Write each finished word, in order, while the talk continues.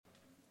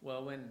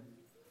Well, when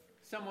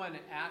someone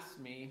asks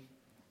me,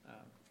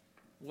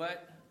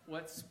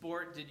 what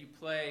sport did you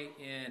play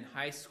in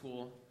high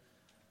school,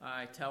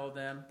 I tell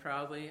them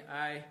proudly,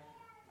 I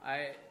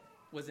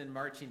was in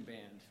marching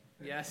band.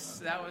 Yes,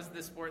 that was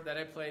the sport that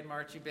I played,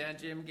 marching band.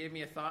 Jim gave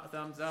me a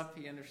thumbs up.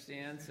 He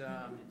understands.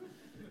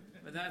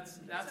 But that's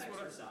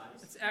what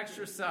exercise. It's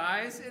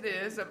exercise. It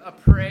is a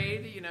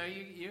parade. You know,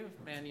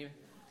 you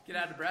get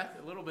out of breath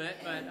a little bit,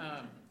 but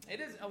it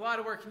is a lot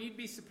of work. And you'd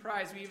be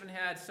surprised. We even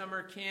had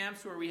summer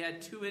camps where we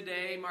had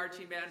 2-a-day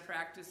marching band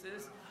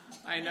practices.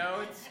 I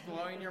know it's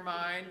blowing your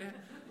mind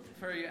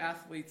for you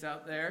athletes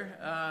out there,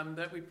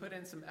 that we put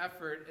in some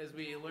effort as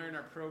we learn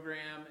our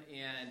program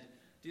and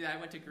do that. I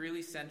went to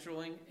Greeley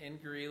Central in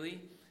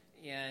Greeley,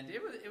 and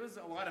it was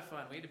a lot of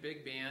fun. We had a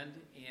big band,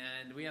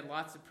 and we had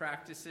lots of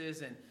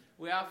practices, and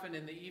we often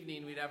in the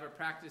evening we'd have our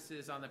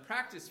practices on the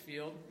practice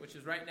field, which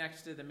is right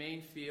next to the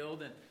main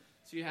field, and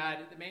so you had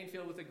the main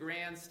field with the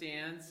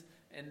grandstands,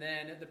 and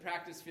then the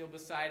practice field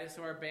beside it.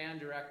 So our band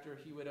director,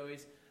 he would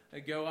always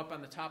go up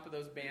on the top of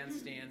those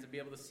bandstands and be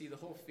able to see the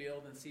whole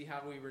field and see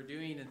how we were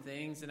doing and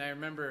things. And I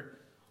remember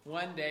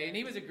one day, and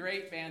he was a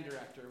great band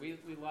director. We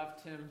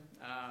loved him.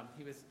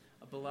 He was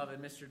a beloved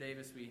Mr.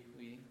 Davis. We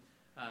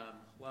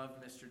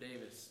loved Mr.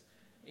 Davis.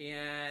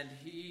 And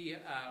he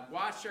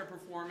watched our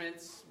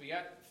performance. We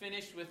got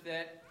finished with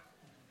it,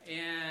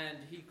 and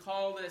he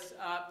called us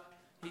up.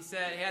 He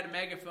said, he had a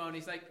megaphone.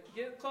 He's like,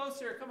 get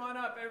closer. Come on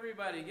up,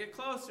 everybody. Get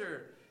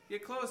closer.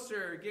 Get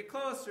closer. Get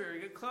closer.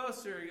 Get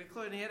closer. Get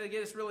closer. And he had to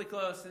get us really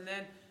close. And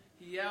then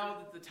he yelled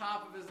at the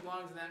top of his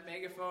lungs in that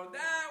megaphone,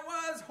 that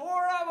was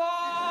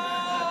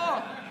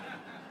horrible!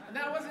 And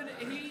that wasn't,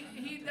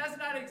 that's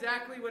not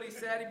exactly what he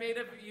said. He may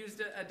have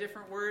used a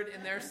different word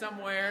in there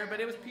somewhere, but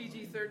it was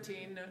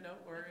PG-13. No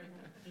worry.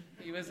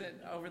 He wasn't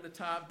over the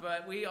top,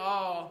 but we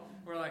all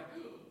were like,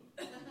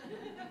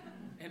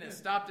 and it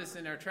stopped us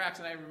in our tracks.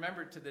 And I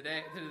remember to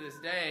this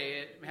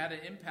day, it had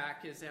an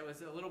impact because it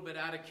was a little bit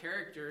out of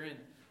character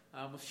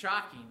and was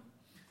shocking.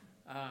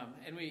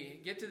 And we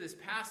get to this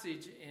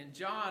passage in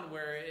John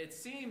where it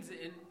seems,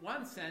 in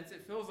one sense,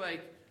 it feels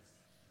like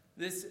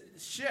this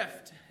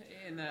shift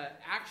in the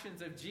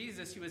actions of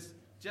Jesus. He was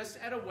just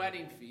at a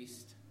wedding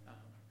feast,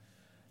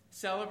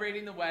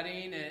 celebrating the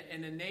wedding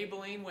and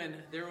enabling when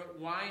their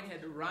wine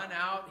had run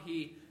out.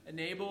 He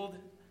enabled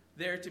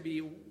there to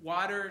be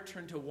water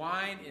turned to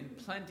wine in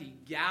plenty,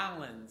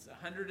 gallons,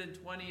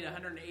 120 to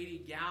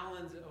 180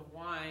 gallons of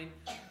wine,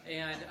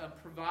 and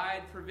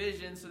provide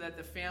provision so that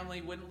the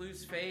family wouldn't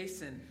lose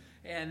face,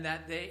 and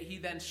that he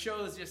then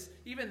shows just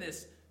even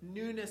this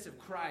newness of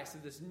Christ,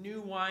 of this new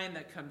wine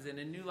that comes in,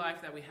 a new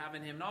life that we have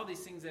in him, and all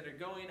these things that are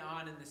going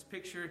on in this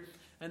picture.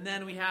 And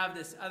then we have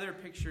this other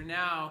picture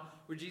now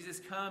where Jesus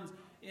comes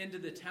into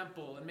the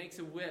temple and makes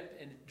a whip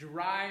and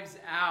drives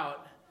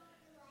out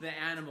the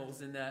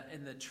animals and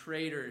the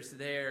traders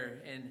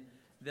there and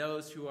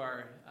those who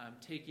are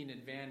taking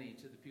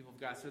advantage of the people of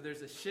God. So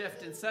there's a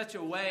shift in such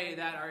a way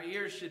that our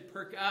ears should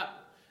perk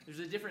up. There's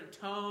a different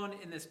tone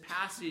in this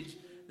passage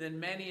than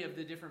many of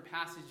the different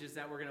passages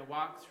that we're going to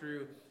walk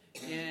through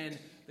in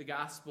the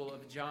Gospel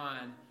of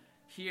John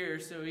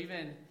here. So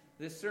even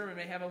this sermon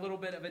may have a little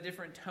bit of a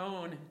different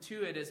tone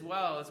to it as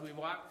well as we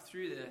walk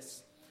through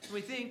this. And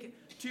we think,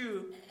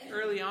 too,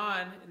 early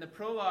on in the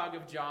prologue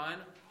of John,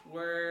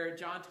 where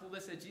John told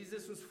us that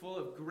Jesus was full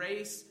of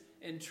grace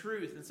and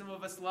truth. And some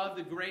of us love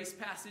the grace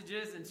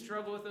passages and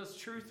struggle with those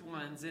truth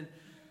ones. And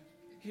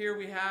here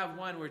we have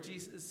one where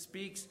Jesus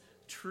speaks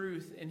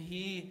truth, and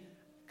he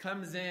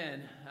comes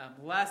in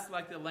less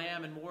like the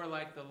lamb and more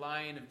like the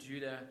Lion of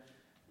Judah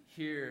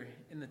here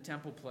in the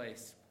temple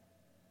place.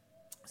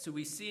 So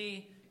we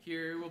see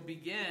here, we'll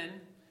begin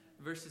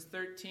verses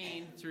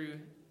 13 through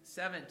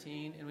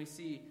 17, and we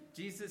see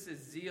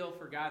Jesus' zeal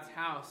for God's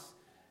house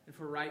and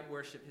for right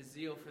worship, his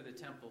zeal for the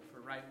temple,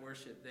 for right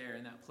worship there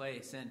in that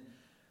place. And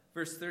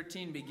verse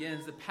 13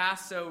 begins, the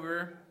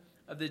Passover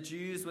of the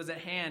Jews was at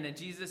hand, and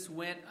Jesus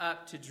went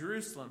up to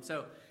Jerusalem.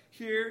 So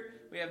here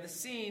we have the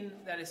scene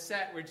that is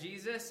set where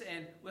Jesus,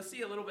 and we'll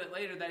see a little bit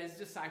later that his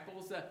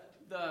disciples,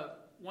 the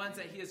ones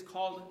that he has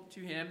called to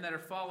him that are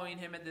following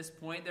him at this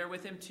point, they're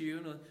with him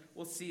too, and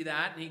we'll see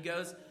that. And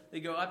they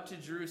go up to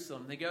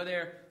Jerusalem. They go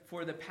there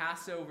for the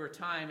Passover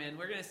time, and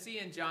we're going to see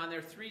in John there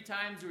are 3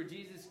 times where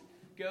Jesus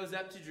goes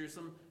up to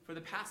Jerusalem for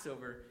the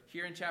Passover.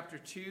 Here in chapter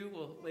 2,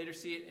 we'll later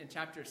see it in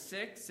chapter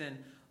 6, and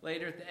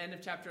later at the end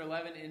of chapter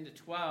 11 into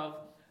 12,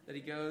 that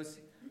he goes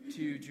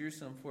to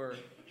Jerusalem for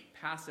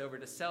Passover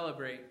to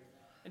celebrate.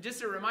 And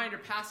just a reminder,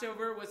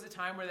 Passover was a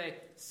time where they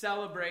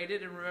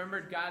celebrated and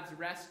remembered God's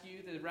rescue,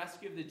 the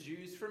rescue of the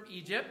Jews from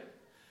Egypt.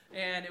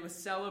 And it was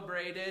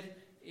celebrated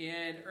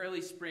in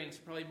early spring, so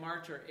probably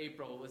March or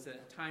April was a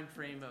time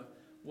frame of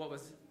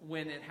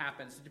when it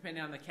happened. So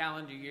depending on the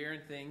calendar year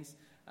and things,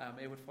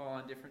 it would fall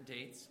on different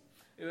dates.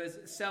 It was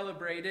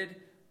celebrated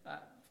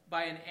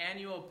by an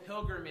annual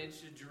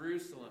pilgrimage to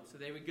Jerusalem. So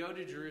they would go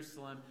to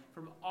Jerusalem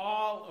from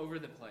all over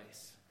the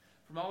place.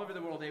 From all over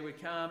the world, they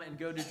would come and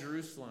go to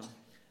Jerusalem.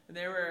 And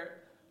there were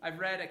I've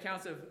read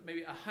accounts of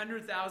maybe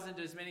 100,000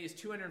 to as many as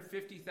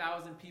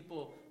 250,000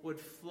 people would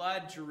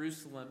flood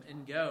Jerusalem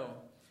and go.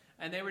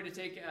 And they were to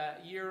take a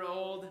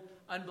year-old,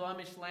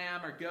 unblemished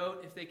lamb or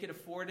goat, if they could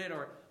afford it,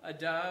 or a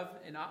dove,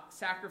 and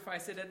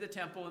sacrifice it at the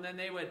temple. And then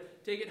they would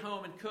take it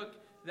home and cook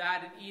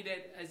that and eat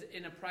it as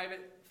in a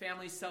private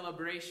family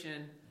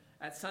celebration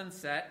at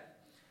sunset.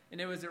 And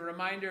it was a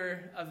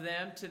reminder of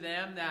them, to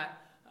them, that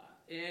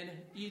in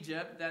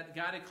Egypt, that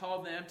God had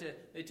called them to,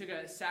 they took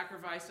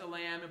sacrificed a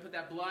lamb and put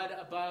that blood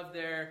above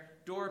their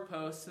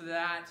doorpost, so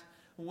that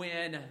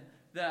when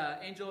the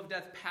angel of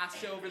death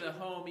passed over the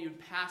home, he would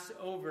pass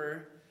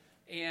over,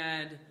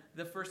 and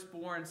the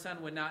firstborn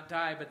son would not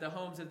die. But the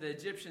homes of the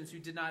Egyptians who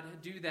did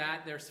not do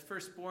that, their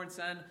firstborn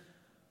son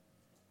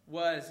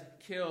was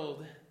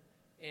killed,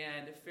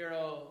 and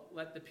Pharaoh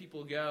let the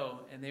people go,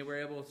 and they were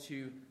able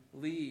to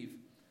leave.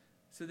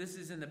 So this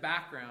is in the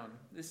background.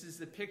 This is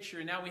the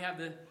picture. Now we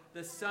have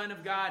the Son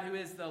of God, who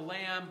is the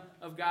Lamb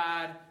of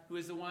God, who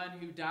is the one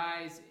who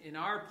dies in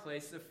our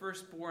place, the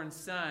firstborn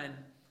Son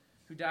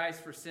who dies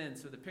for sin.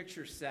 So the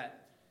picture's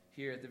set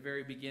here at the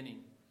very beginning.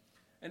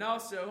 And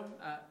also,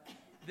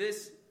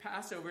 this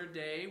Passover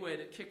day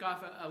would kick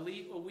off a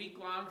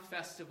week-long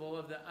festival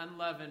of the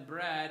unleavened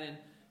bread.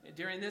 And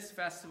during this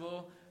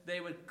festival,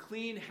 they would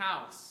clean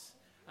house.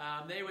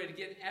 They would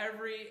get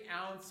every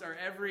ounce or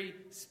every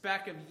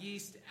speck of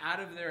yeast out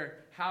of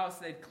their house.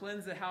 They'd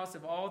cleanse the house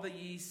of all the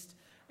yeast.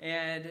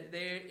 And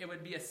it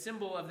would be a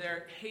symbol of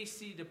their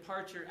hasty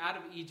departure out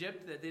of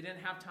Egypt, that they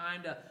didn't have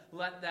time to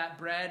let that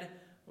bread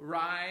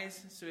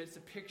rise. So it's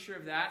a picture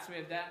of that. So we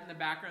have that in the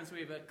background. So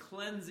we have a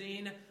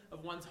cleansing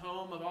of one's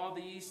home of all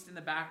the yeast in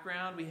the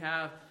background. We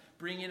have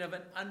bringing of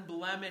an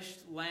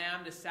unblemished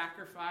lamb to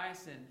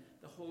sacrifice, and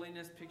the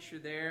holiness picture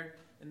there.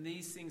 And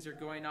these things are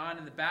going on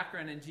in the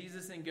background. And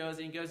Jesus then goes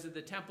to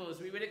the temple, as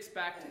we would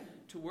expect,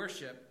 to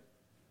worship.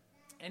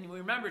 And we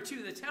remember,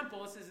 too, the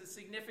temple, this is a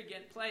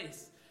significant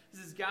place.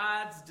 This is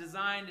God's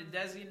designed and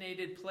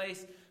designated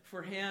place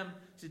for him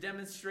to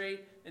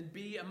demonstrate and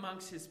be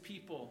amongst his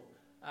people.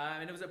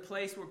 And it was a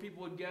place where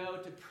people would go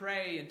to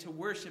pray and to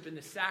worship and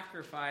to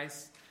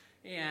sacrifice,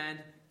 and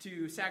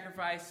to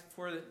sacrifice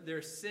for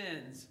their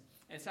sins,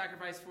 and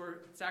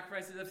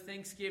sacrifices of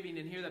thanksgiving,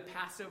 and here the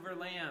Passover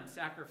lamb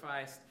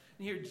sacrificed.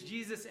 And here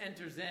Jesus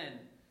enters in.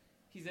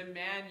 He's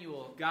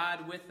Emmanuel,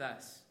 God with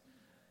us.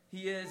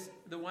 He is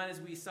the one, as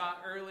we saw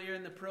earlier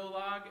in the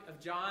prologue of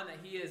John, that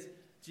he is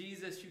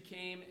Jesus who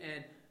came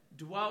and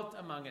dwelt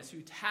among us,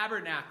 who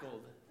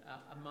tabernacled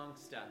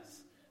amongst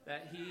us,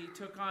 that he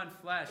took on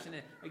flesh. And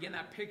again,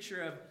 that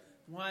picture of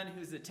one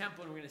who's the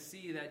temple, and we're going to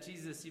see that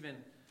Jesus even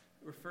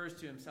refers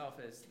to himself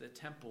as the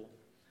temple,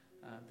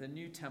 the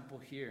new temple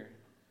here.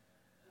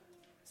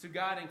 So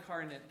God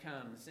incarnate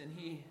comes, and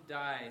he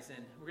dies,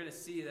 and we're going to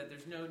see that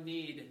there's no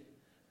need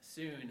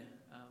soon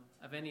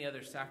of any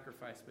other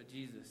sacrifice but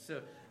Jesus.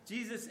 So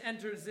Jesus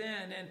enters in,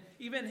 and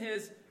even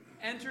his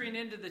entering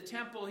into the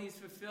temple, he's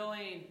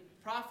fulfilling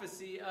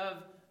prophecy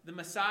of the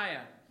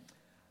Messiah.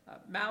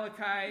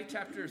 Malachi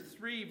chapter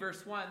 3,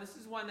 verse 1. This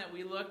is one that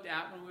we looked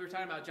at when we were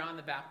talking about John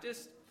the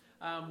Baptist,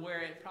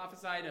 where it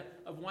prophesied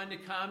of one to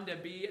come to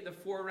be the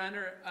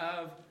forerunner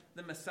of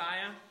the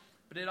Messiah.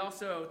 But it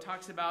also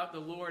talks about the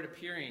Lord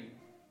appearing.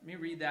 Let me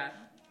read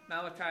that.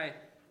 Malachi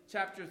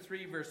chapter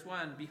 3, verse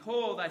 1.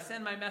 Behold, I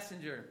send my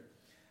messenger,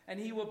 and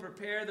he will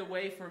prepare the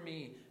way for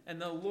me.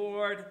 And the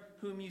Lord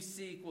whom you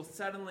seek will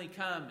suddenly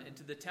come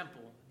into the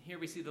temple. Here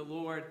we see the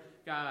Lord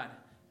God,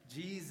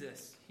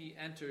 Jesus. He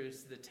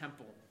enters the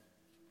temple.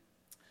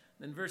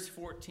 Then verse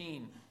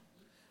 14.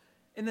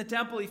 In the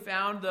temple he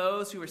found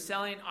those who were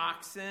selling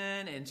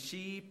oxen and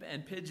sheep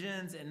and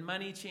pigeons and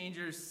money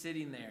changers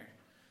sitting there.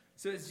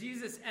 So as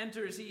Jesus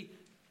enters, he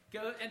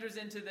enters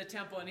into the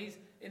temple, and he's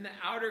in the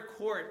outer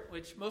court,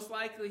 which most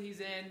likely he's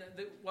in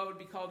what would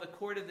be called the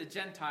court of the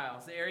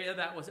Gentiles, the area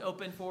that was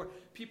open for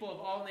people of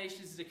all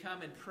nations to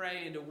come and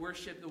pray and to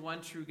worship the one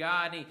true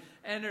God. And he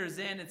enters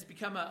in. It's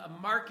become a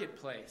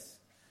marketplace.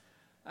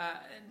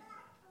 And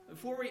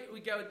before we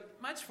go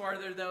much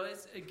farther, though,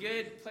 it's a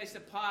good place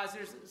to pause.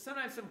 There's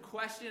sometimes some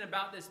question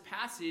about this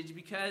passage,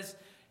 because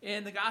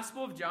in the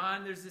Gospel of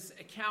John, there's this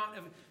account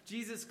of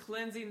Jesus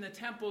cleansing the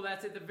temple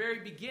that's at the very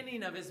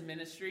beginning of his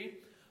ministry.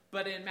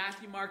 But in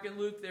Matthew, Mark, and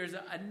Luke, there's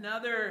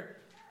another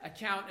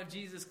account of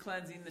Jesus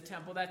cleansing the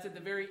temple that's at the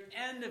very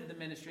end of the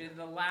ministry,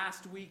 the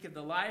last week of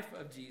the life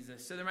of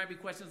Jesus. So there might be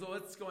questions, well,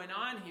 what's going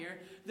on here?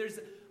 There's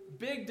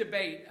big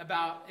debate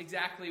about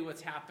exactly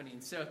what's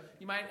happening. So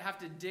you might have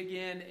to dig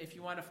in if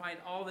you want to find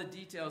all the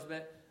details.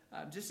 But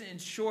just in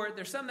short,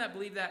 there's some that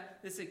believe that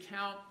this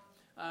account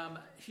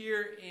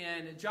here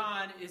in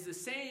John is the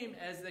same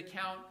as the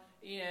account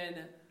in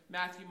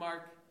Matthew,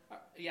 Mark,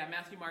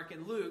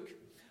 and Luke.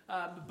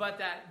 But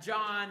that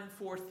John,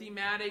 for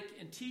thematic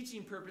and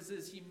teaching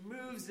purposes, he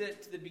moves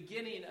it to the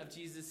beginning of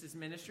Jesus'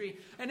 ministry.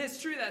 And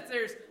it's true that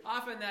there's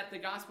often that the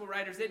gospel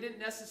writers, they didn't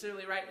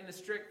necessarily write in a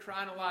strict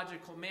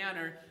chronological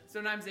manner.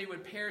 Sometimes they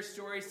would pair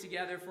stories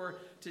together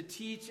to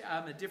teach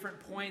at different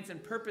points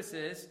and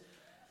purposes.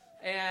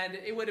 And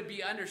it would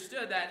be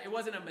understood that it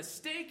wasn't a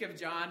mistake of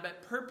John,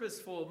 but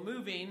purposeful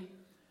moving.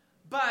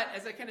 But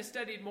as I kind of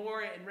studied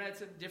more and read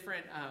some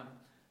different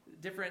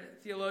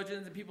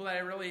theologians and people that I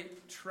really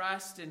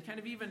trust, and kind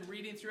of even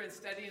reading through it and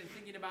studying and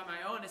thinking about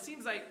my own, it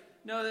seems like,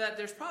 that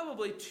there's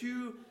probably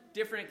two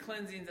different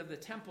cleansings of the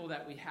temple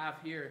that we have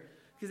here,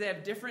 because they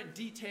have different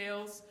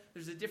details.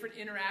 There's a different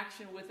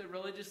interaction with the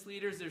religious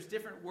leaders. There's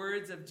different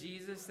words of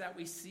Jesus that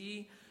we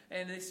see,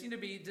 and they seem to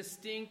be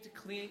distinct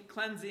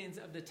cleansings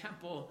of the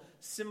temple,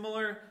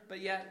 similar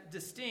but yet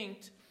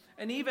distinct.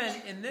 And even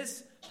in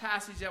this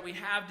passage that we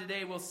have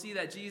today, we'll see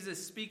that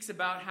Jesus speaks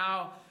about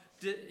how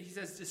he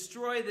says,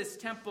 destroy this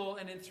temple,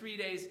 and in 3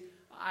 days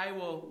I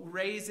will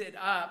raise it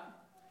up.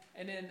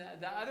 And in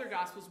the other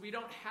Gospels, we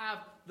don't have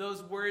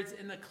those words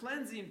in the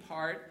cleansing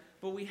part,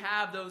 but we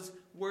have those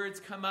words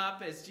come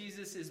up as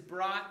Jesus is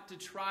brought to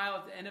trial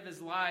at the end of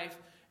his life,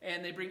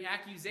 and they bring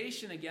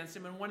accusation against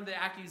him. And one of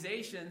the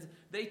accusations,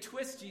 they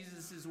twist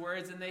Jesus'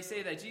 words, and they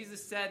say that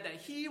Jesus said that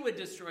he would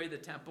destroy the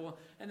temple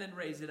and then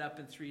raise it up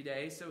in 3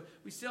 days. So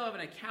we still have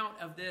an account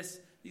of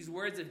these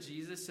words of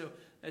Jesus. So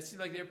it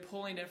seems like they're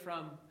pulling it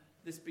from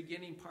this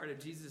beginning part of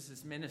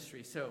Jesus'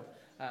 ministry. So,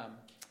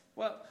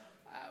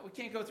 we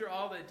can't go through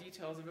all the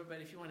details of it,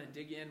 but if you want to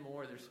dig in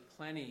more, there's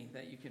plenty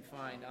that you can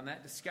find on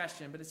that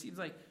discussion. But it seems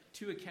like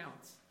two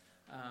accounts,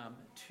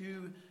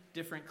 two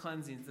different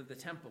cleansings of the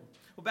temple.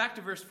 Well, back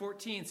to verse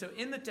 14. So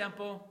in the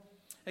temple,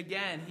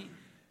 again,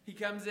 he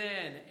comes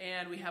in,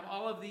 and we have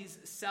all of these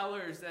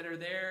sellers that are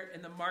there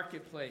in the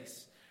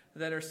marketplace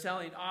that are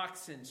selling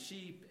oxen,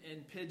 sheep,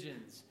 and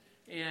pigeons.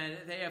 And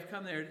they have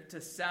come there to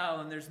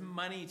sell, and there's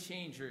money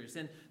changers.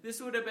 And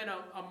this would have been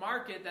a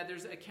market that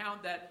there's an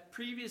account that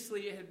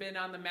previously it had been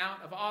on the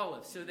Mount of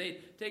Olives. So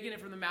they'd taken it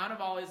from the Mount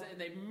of Olives,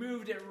 and they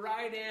moved it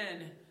right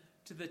in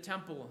to the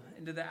temple,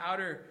 into the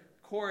outer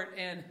court.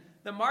 And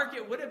the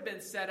market would have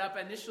been set up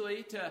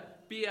initially to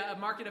be a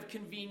market of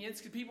convenience,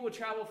 because people would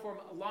travel from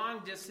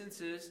long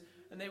distances,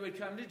 and they would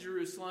come to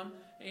Jerusalem,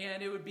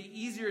 and it would be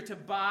easier to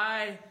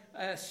buy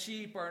a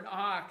sheep or an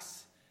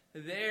ox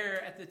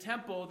there at the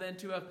temple than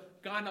to have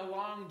gone a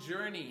long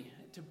journey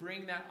to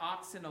bring that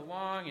oxen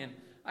along. And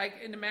I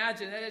can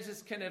imagine that is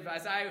just kind of,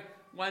 as I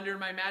wonder,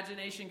 my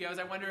imagination goes,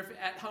 I wonder if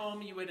at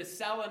home you would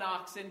sell an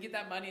oxen, get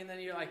that money, and then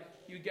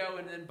you go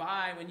and then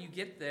buy when you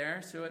get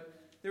there. So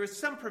there was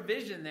some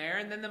provision there.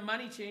 And then the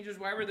money changers,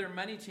 why were there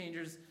money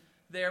changers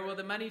there? Well,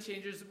 the money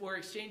changers were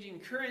exchanging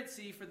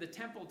currency for the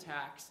temple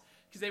tax,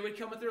 because they would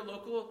come with their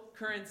local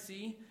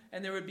currency,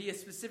 and there would be a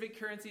specific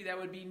currency that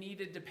would be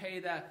needed to pay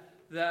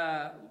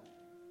the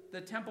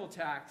temple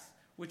tax,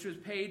 which was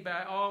paid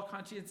by all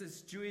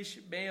conscientious Jewish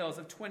males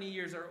of 20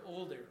 years or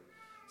older.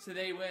 So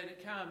they would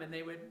come and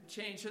they would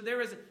change. So there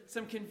was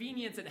some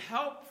convenience and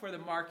help for the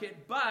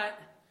market, but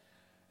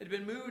it had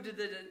been moved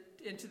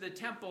into the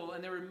temple,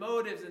 and there were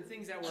motives and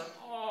things that were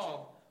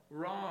all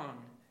wrong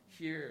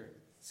here.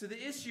 So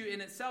the issue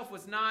in itself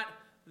was not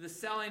the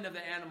selling of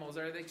the animals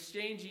or the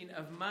exchanging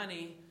of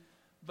money,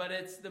 but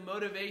it's the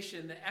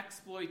motivation, the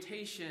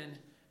exploitation,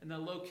 and the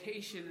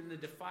location and the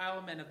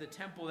defilement of the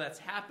temple that's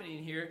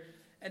happening here.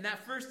 And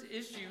that first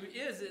issue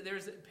is that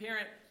there's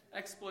apparent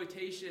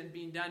exploitation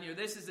being done here.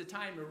 This is a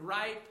time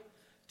ripe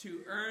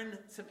to earn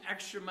some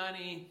extra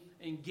money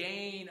and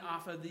gain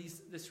off of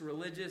this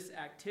religious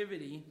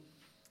activity.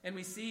 And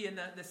we see in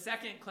the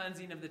second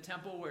cleansing of the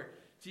temple where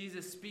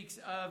Jesus speaks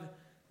of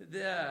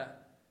the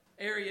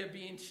area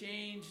being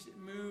changed,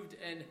 moved,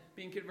 and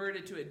being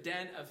converted to a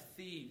den of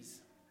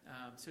thieves.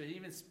 So he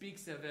even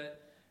speaks of it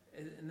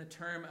in the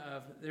term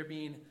of there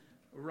being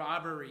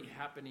robbery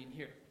happening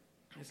here,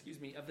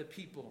 of the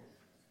people.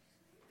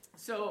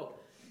 So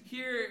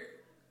here,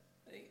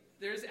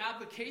 there's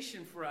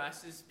application for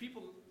us as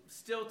people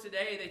still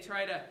today, they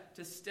try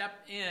to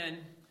step in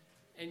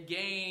and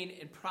gain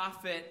and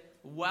profit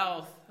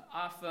wealth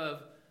off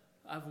of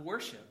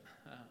worship,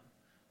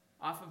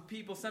 off of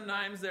people.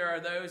 Sometimes there are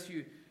those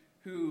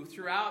who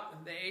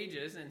throughout the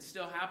ages, and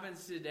still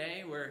happens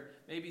today, where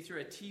maybe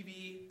through a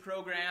TV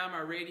program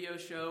or radio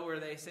show where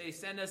they say,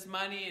 send us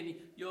money and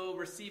you'll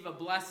receive a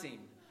blessing.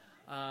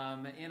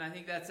 And I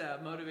think that's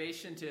a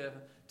motivation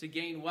to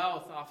gain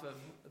wealth off of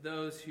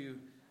those who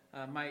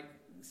might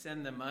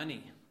send them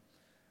money.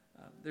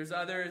 There's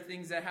other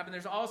things that happen.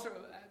 There's also,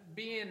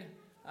 being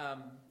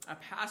a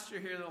pastor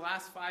here the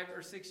last 5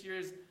 or 6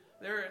 years,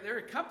 there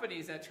are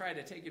companies that try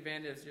to take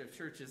advantage of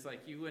churches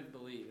like you wouldn't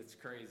believe. It's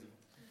crazy.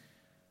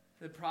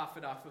 The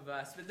profit off of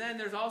us. But then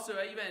there's also,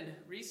 even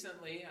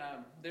recently,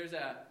 there's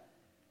a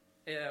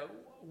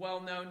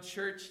well-known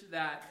church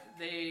that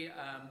they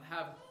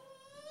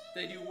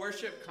do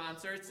worship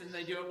concerts, and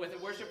they do it with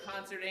a worship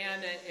concert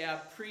and a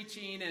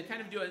preaching, and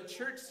kind of do a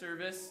church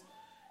service,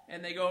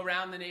 and they go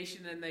around the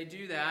nation and they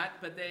do that,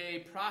 but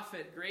they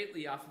profit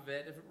greatly off of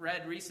it. I've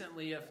read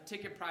recently of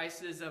ticket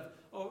prices of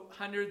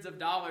hundreds of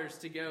dollars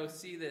to go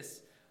see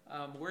this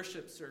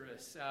worship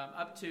service,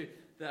 up to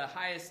the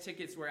highest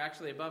tickets were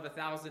actually above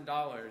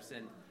 $1,000,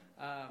 and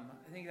I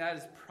think that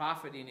is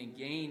profiting and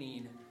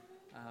gaining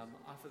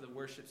off of the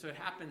worship. So it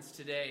happens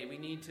today. We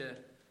need to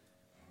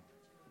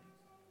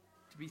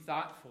be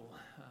thoughtful.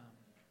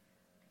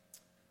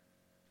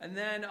 And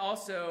then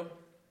also,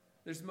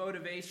 there's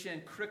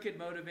motivation, crooked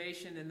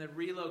motivation in the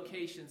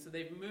relocation. So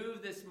they've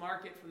moved this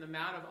market from the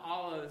Mount of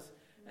Olives,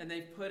 and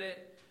they've put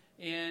it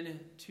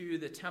into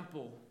the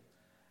temple.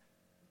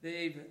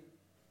 They've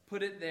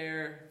put it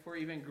there for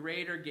even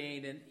greater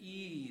gain and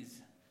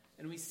ease.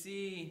 And we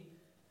see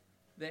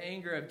the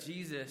anger of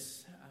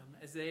Jesus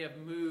as they have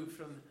moved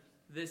from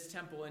this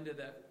temple into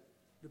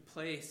the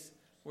place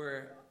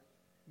where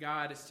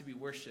God is to be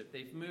worshipped.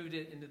 They've moved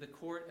it into the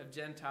court of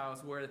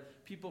Gentiles where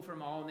people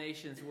from all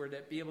nations were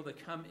to be able to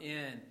come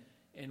in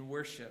and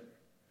worship.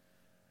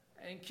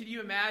 And can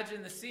you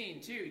imagine the scene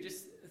too?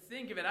 Just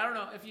think of it. I don't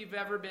know if you've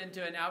ever been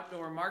to an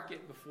outdoor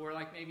market before,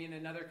 like maybe in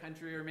another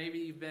country, or maybe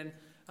you've been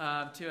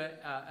to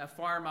a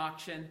farm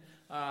auction,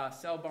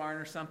 sell barn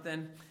or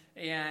something.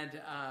 And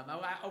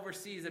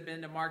overseas, I've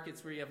been to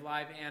markets where you have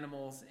live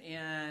animals,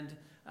 and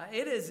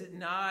it is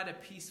not a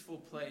peaceful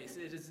place.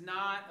 It is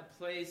not a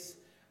place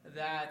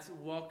that's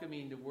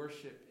welcoming to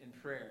worship and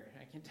prayer.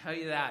 I can tell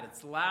you that.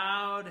 It's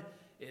loud,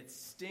 it's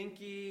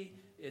stinky,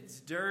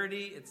 it's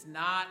dirty. It's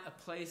not a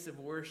place of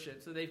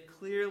worship. So they've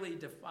clearly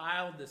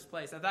defiled this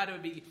place. I thought it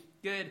would be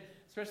good,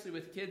 especially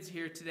with kids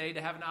here today,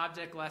 to have an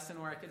object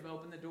lesson where I could have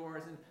opened the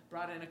doors and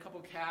brought in a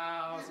couple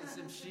cows and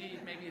some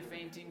sheep, maybe a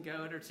fainting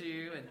goat or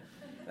two. And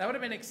that would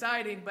have been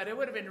exciting, but it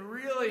would have been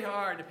really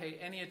hard to pay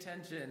any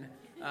attention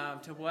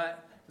to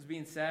what was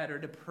being said, or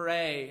to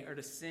pray, or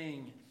to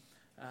sing.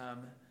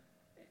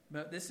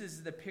 But this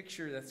is the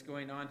picture that's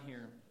going on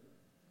here.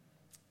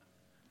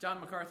 John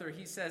MacArthur,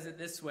 he says it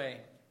this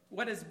way: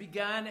 what has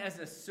begun as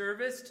a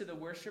service to the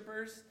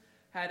worshipers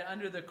had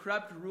under the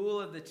corrupt rule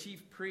of the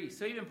chief priests.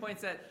 So he even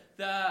points that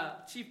the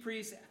chief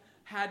priests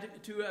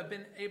had to have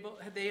been able,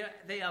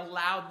 they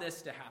allowed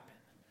this to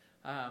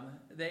happen.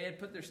 They had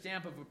put their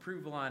stamp of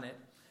approval on it.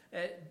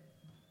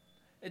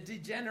 It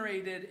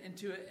degenerated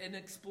into an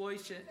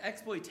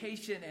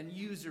exploitation and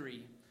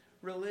usury.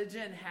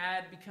 Religion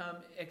had become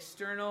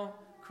external,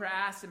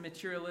 crass, and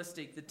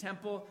materialistic. The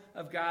temple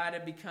of God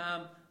had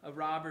become a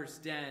robber's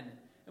den.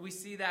 And we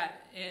see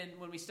that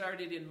when we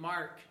started in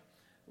Mark,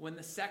 when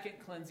the second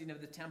cleansing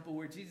of the temple,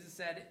 where Jesus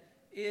said,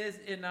 "Is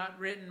it not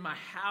written, my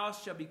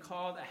house shall be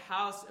called a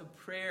house of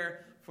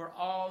prayer for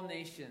all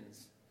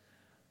nations?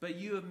 But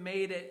you have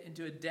made it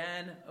into a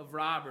den of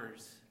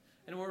robbers."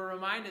 And we're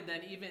reminded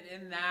that even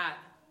in that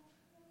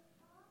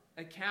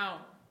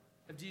account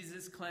of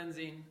Jesus'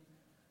 cleansing,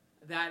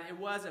 that it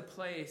was a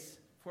place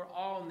for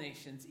all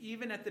nations.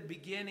 Even at the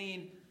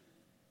beginning,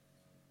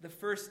 the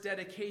first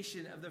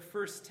dedication of the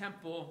first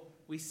temple,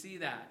 we see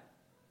that.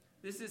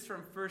 This is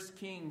from 1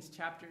 Kings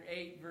chapter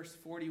 8, verse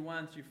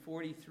 41 through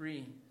 43.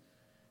 It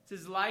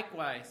says,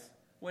 "Likewise,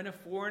 when a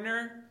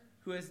foreigner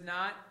who is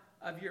not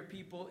of your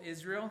people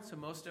Israel," so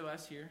most of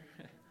us here,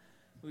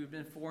 we've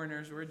been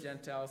foreigners, we're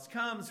Gentiles,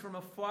 "comes from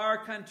a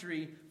far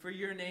country for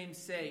your name's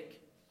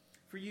sake,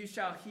 for they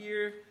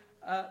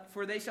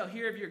shall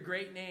hear of your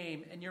great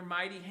name and your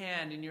mighty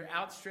hand and your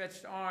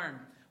outstretched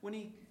arm. When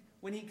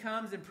he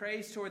comes and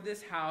prays toward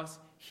this house,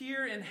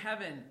 here in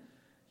heaven,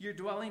 your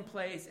dwelling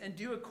place, and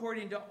do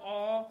according to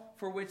all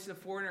for which the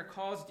foreigner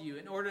calls to you,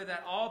 in order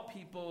that all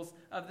peoples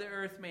of the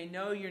earth may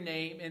know your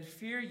name and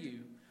fear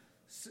you,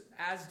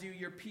 as do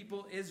your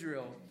people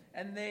Israel,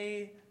 and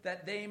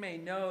that they may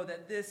know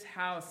that this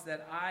house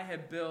that I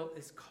have built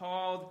is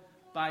called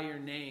by your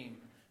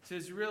name." So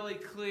it's really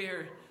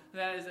clear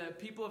that as a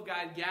people of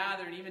God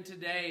gathered, even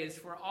today, is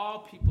for all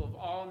people of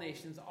all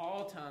nations,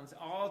 all tongues,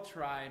 all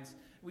tribes.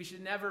 We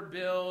should never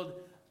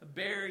build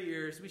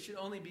barriers. We should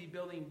only be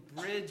building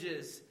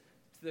bridges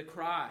to the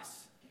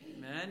cross.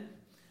 Amen?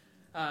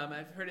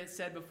 I've heard it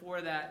said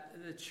before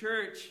that the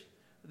church,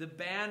 the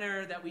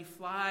banner that we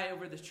fly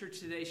over the church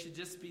today should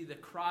just be the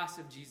cross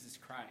of Jesus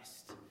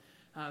Christ.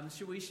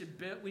 We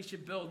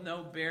should build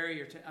no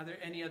barrier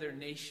to any other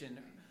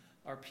nation,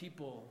 our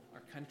people,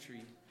 our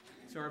country.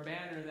 So our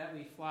banner that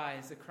we fly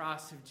is the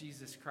cross of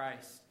Jesus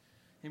Christ,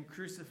 him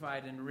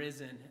crucified and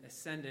risen,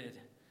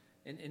 ascended,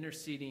 and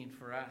interceding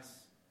for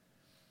us.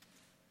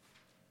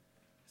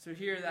 So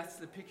here, that's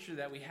the picture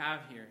that we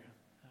have here.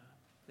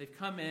 They've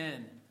come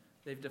in,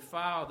 they've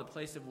defiled the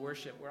place of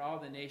worship where all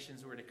the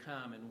nations were to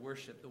come and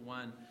worship the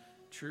one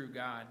true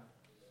God.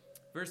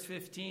 Verse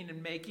 15,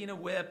 "And making a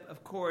whip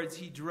of cords,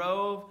 he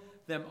drove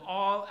them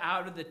all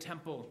out of the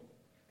temple,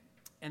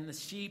 and the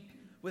sheep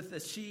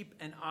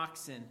and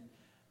oxen.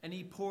 And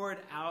he poured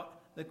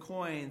out the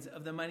coins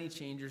of the money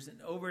changers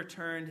and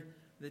overturned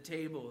the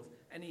tables.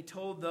 And he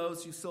told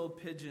those who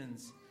sold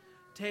pigeons,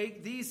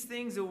 'Take these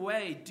things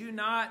away. Do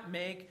not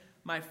make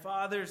my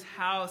Father's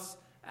house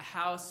a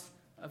house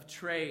of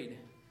trade.'"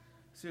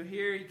 So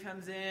here he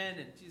comes in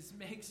and just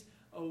makes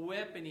a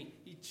whip, and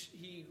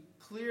he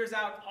clears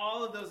out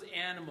all of those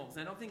animals.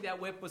 I don't think that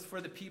whip was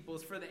for the people,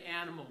 it's for the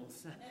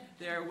animals.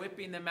 They're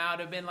whipping them out.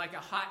 It'd been like a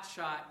hot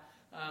shot.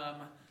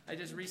 I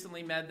just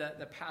recently met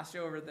the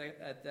pastor over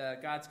at the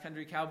God's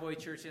Country Cowboy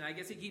Church, and I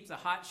guess he keeps a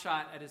hot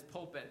shot at his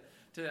pulpit.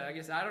 I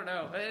don't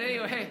know. But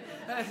anyway,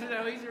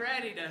 so he's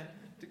ready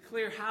to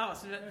clear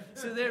house.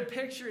 So their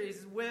picture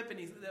is whip,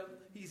 and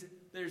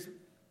there's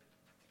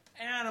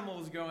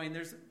animals going.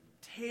 There's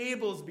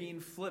tables being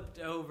flipped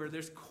over.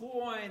 There's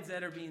coins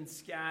that are being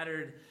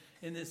scattered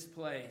in this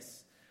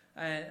place.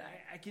 And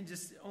I can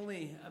just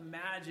only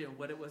imagine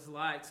what it was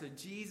like. So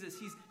Jesus,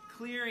 he's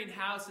clearing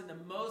house in the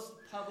most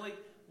public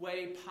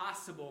way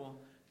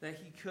possible that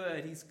he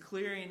could. He's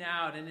clearing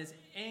out, and his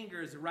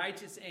anger, his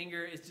righteous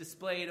anger, is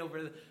displayed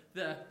over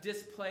the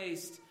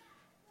displaced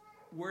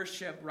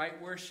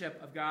right worship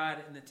of God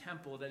in the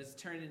temple that is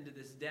turned into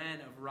this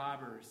den of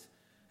robbers.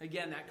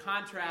 Again, that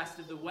contrast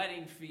of the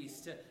wedding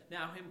feast to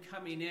now him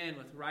coming in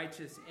with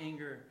righteous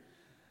anger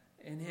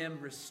and him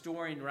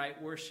restoring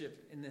right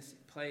worship in this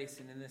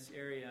place and in this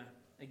area.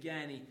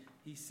 Again,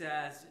 he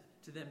says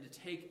to them to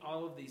take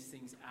all of these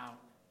things out,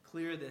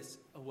 clear this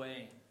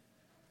away.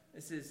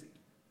 This is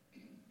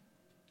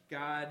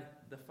God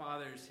the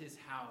Father's, his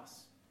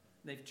house.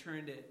 They've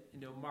turned it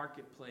into a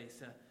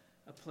marketplace,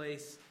 a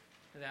place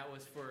that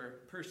was for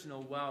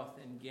personal wealth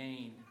and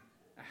gain,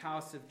 a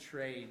house of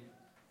trade.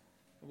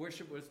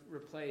 Worship was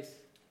replaced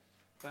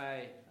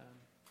by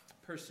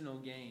personal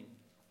gain.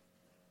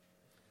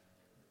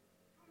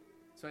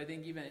 So I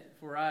think even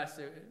for us,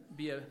 it would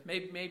be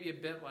maybe a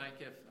bit like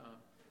if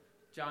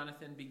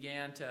Jonathan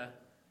began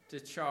to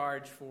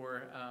charge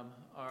for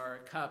our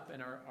cup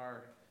and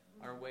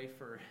our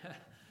wafer,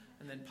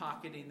 and then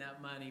pocketing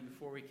that money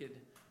before we could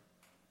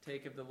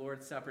take of the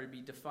Lord's Supper,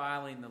 be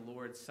defiling the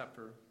Lord's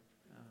Supper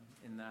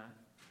in that.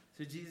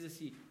 So Jesus,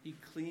 he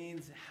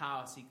cleans the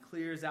house, he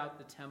clears out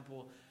the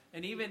temple,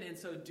 and even in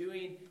so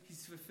doing,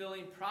 he's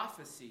fulfilling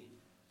prophecy.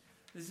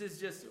 This is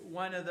just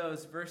one of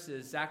those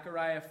verses,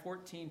 Zechariah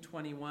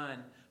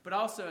 14:21. But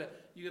also,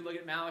 you could look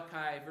at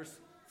Malachi,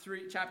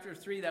 chapter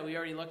 3 that we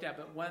already looked at,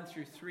 but 1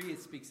 through 3,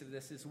 it speaks of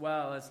this as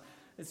well. As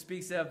it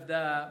speaks of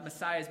the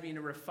Messiah as being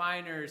a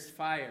refiner's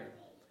fire.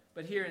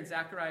 But here in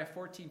Zechariah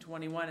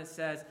 14:21, it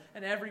says,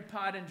 "And every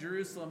pot in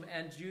Jerusalem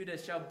and Judah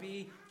shall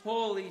be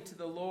holy to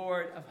the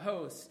Lord of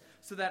hosts,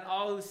 so that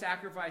all who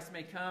sacrifice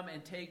may come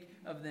and take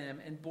of them,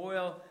 and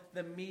boil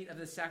the meat of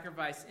the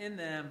sacrifice in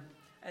them.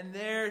 And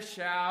there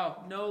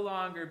shall no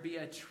longer be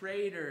a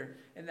traitor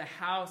in the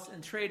house,"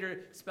 and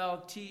traitor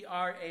spelled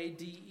Trader,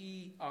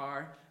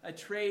 a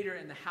traitor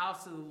in the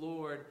house of the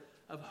Lord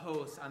of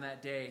hosts on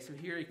that day. So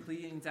here he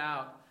cleans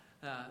out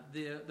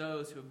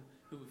those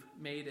who've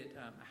made it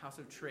a house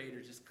of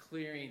traitors, just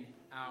clearing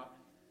out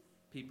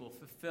people,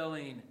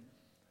 fulfilling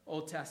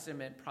Old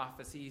Testament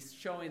prophecies,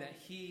 showing that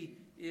he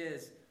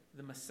is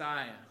the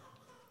Messiah.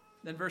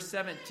 Then verse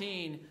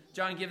 17,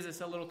 John gives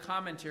us a little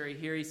commentary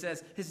here. He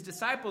says, "His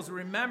disciples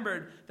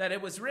remembered that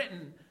it was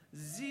written,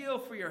 'Zeal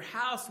for your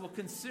house will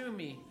consume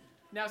me.'"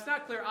 Now, it's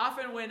not clear.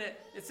 Often when it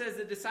says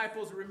the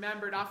disciples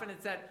remembered, often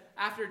it's that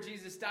after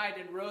Jesus died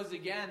and rose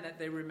again that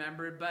they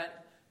remembered,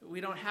 but we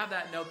don't have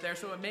that note there.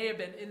 So it may have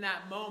been in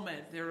that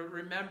moment they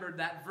remembered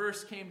that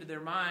verse came to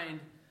their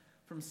mind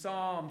from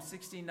Psalm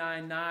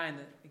 69:9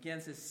 that again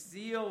says,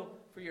 "Zeal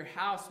for your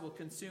house will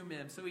consume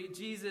him." So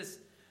Jesus,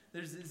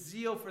 there's a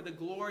zeal for the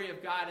glory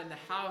of God in the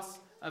house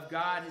of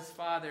God, his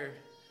Father,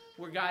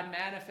 where God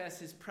manifests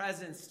his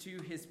presence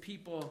to his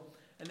people,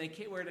 and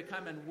they were to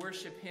come and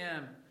worship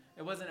him.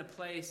 It wasn't a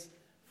place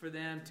for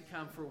them to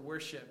come for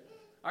worship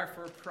or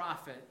for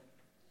profit.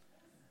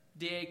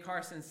 D.A.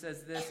 Carson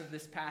says this of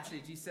this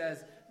passage. He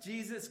says,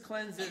 "Jesus'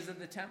 cleansing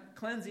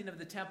of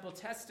the temple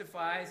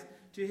testifies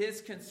to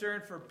his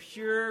concern for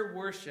pure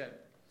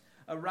worship,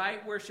 a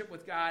right worship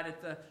with God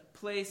at the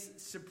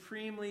place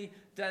supremely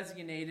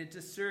designated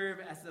to serve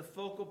as the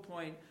focal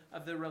point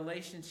of the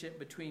relationship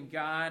between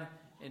God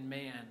and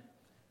man."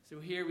 So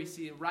here we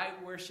see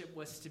right worship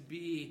was to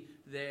be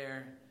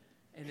there,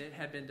 and it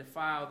had been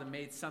defiled and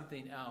made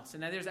something else.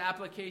 And now there's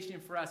application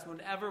for us.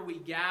 Whenever we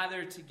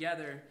gather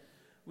together,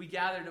 we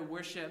gather to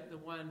worship the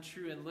one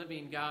true and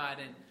living God.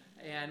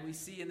 And we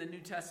see in the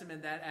New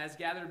Testament that as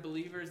gathered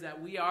believers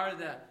that we are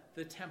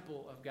the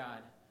temple of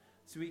God.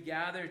 So we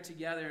gather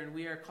together and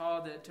we are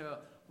called to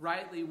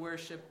rightly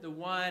worship the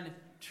one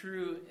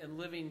true and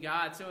living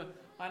God. So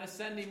on a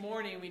Sunday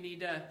morning, we need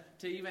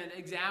to even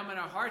examine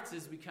our hearts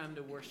as we come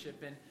to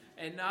worship.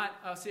 And not,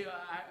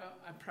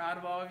 I'm proud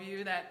of all of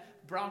you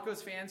that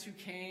Broncos fans who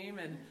came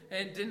and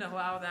didn't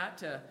allow that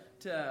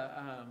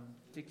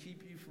to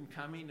keep you from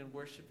coming and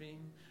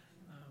worshiping.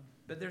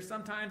 But there's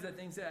sometimes that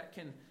things that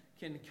can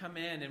come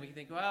in and we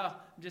think, well,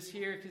 I'm just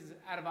here because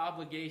out of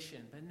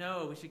obligation. But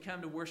no, we should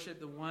come to worship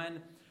the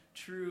one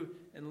true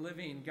and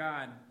living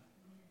God.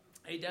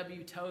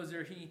 A.W.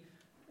 Tozer, he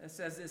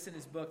says this in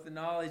his book, The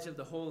Knowledge of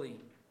the Holy.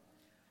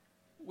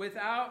 With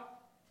our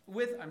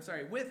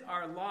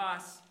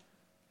loss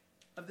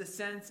of the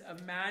sense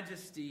of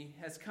majesty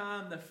has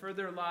come the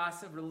further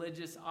loss of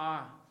religious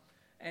awe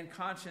and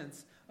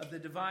conscience of the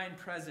divine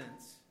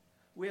presence.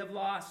 We have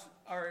lost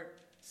our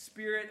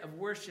spirit of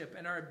worship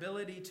and our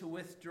ability to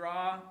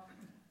withdraw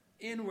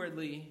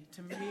inwardly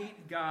to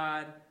meet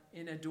God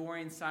in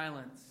adoring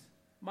silence.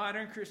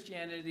 Modern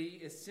Christianity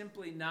is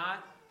simply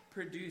not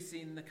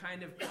producing the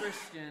kind of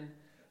Christian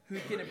who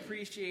can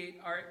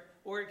appreciate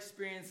or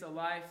experience a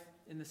life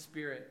in the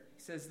Spirit.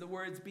 He says the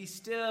words, "Be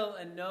still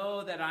and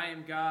know that I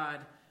am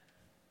God,"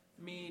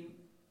 mean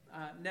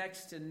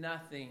next to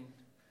nothing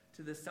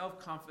to the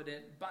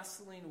self-confident,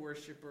 bustling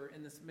worshiper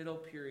in this middle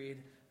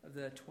period of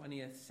the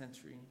 20th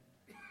century.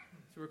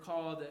 So we're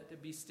called to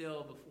be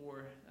still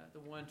before the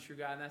one true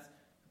God. And that's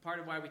part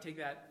of why we take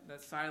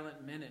that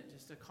silent minute,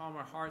 just to calm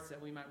our hearts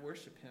that we might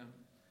worship him.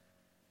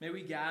 May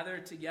we gather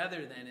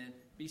together then and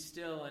be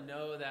still and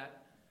know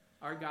that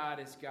our God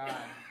is God.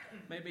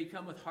 May we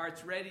come with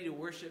hearts ready to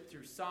worship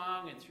through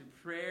song and through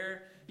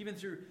prayer, even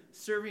through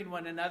serving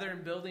one another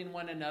and building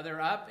one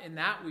another up. In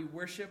that we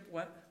worship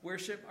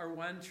our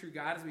one true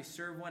God as we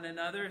serve one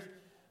another.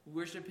 We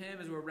worship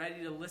him as we're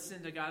ready to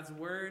listen to God's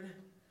word.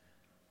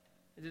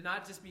 And to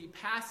not just be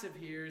passive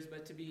hearers,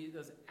 but to be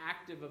those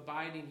active,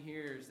 abiding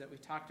hearers that we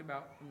talked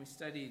about when we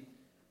studied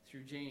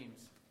through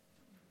James.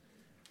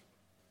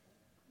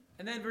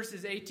 And then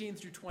verses 18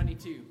 through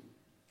 22.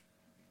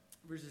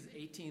 Verses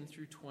 18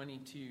 through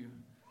 22.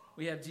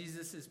 We have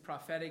Jesus'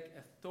 prophetic,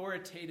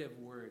 authoritative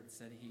words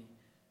that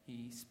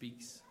he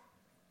speaks.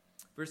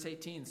 Verse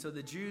 18. So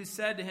the Jews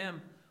said to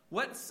him,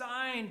 "What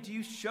sign do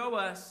you show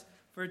us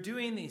for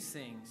doing these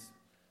things?"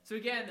 So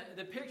again,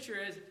 the picture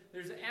is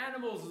there's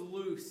animals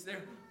loose.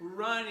 They're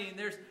running.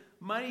 There's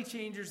money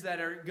changers that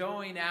are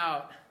going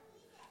out.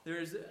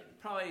 There's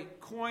probably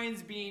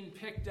coins being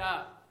picked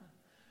up.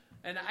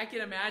 And I can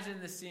imagine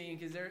the scene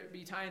because there would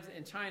be times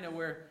in China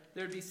where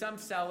there would be some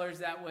sellers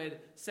that would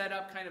set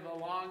up kind of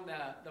along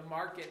the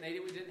market and they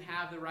didn't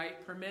have the right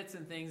permits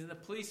and things. And the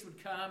police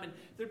would come and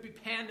there'd be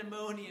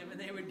pandemonium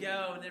and they would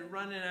go and they'd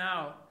run it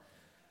out.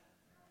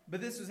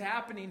 But this was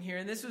happening here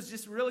and this was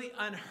just really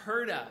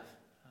unheard of.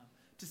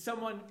 To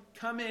someone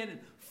come in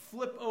and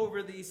flip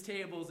over these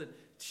tables and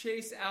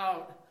chase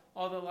out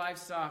all the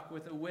livestock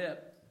with a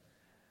whip.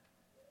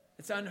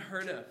 It's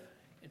unheard of,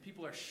 and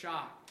people are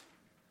shocked.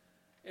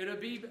 It would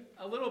be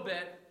a little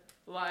bit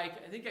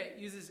like, I think I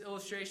used this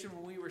illustration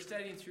when we were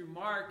studying through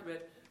Mark,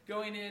 but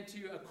going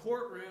into a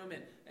courtroom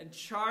and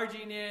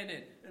charging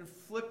in and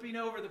flipping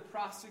over the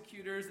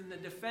prosecutors and the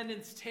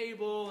defendant's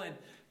table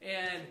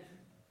and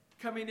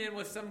coming in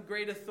with some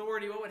great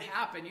authority. What would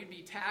happen? You'd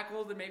be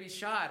tackled and maybe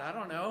shot. I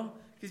don't know.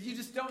 Because you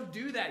just don't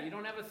do that. You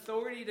don't have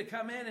authority to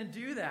come in and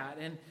do that.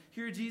 And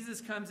here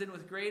Jesus comes in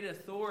with great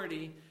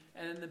authority.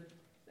 And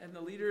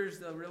the leaders,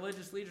 the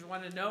religious leaders,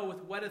 want to know,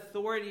 with what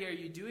authority are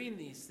you doing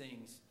these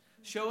things?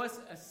 Show us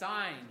a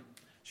sign.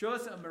 Show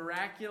us a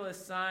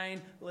miraculous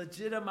sign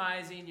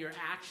legitimizing your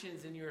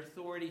actions and your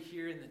authority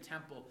here in the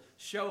temple.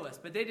 Show us.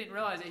 But they didn't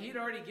realize that he had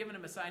already given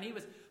them a sign. He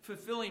was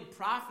fulfilling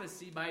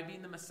prophecy by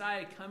being the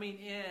Messiah, coming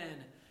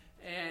in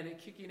and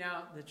kicking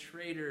out the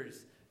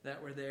traitors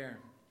that were there.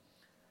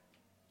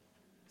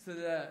 So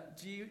the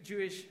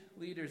Jewish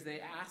leaders, they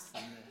asked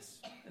them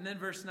this. And then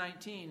verse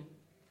 19,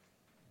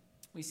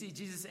 we see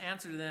Jesus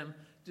answer them,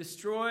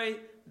 "Destroy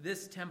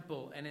this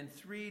temple, and in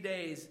 3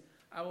 days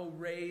I will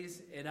raise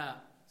it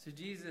up." So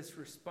Jesus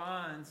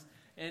responds,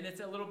 and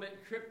it's a little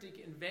bit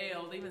cryptic and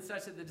veiled, even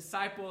such that the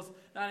disciples,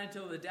 not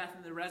until the death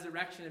and the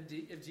resurrection of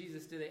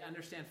Jesus, do they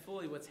understand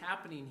fully what's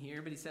happening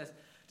here. But he says,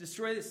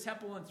 "Destroy this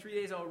temple, in 3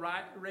 days I'll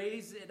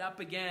raise it up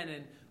again."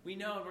 And we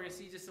know, and we're going to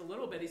see just a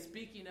little bit, he's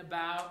speaking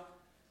about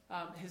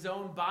his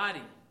own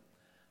body.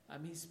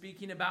 He's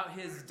speaking about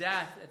his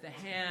death at the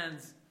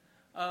hands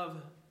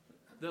of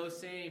those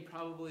same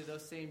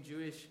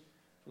Jewish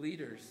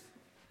leaders.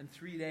 And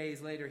 3 days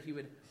later, he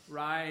would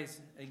rise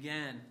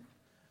again.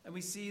 And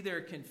we see their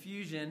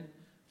confusion.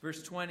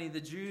 Verse 20, the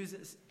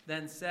Jews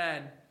then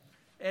said,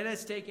 "It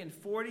has taken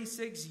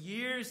 46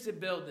 years to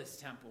build this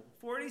temple.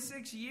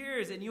 46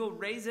 years, and you'll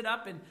raise it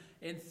up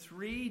in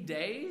 3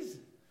 days?"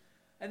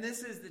 And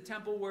this is the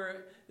temple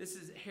this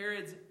is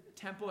Herod's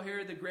temple.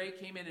 Herod the Great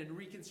came in and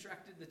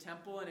reconstructed the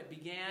temple, and it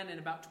began in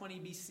about 20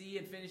 BC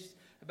and finished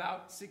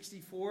about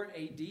 64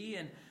 AD.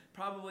 And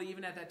probably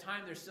even at that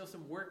time, there's still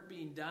some work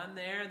being done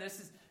there. And this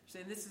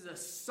is a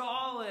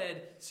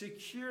solid,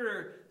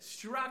 secure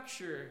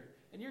structure.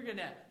 And you're going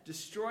to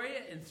destroy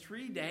it in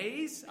 3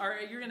 days? Or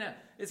it's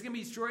going to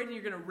be destroyed and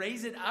you're going to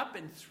raise it up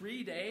in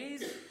 3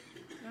 days?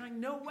 They're like,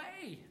 no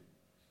way.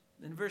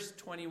 In verse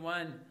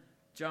 21,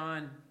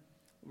 John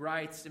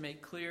writes to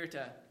make clear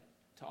to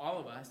all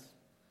of us,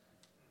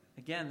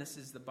 again, this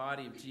is the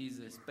body of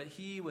Jesus, but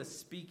he was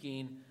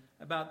speaking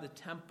about the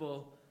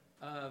temple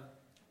of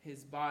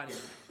his body.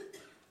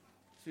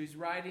 So he's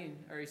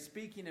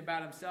speaking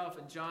about himself,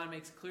 and John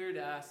makes clear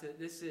to us that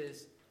this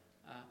is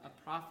a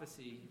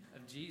prophecy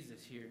of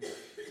Jesus here.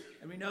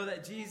 And we know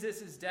that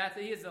Jesus' death,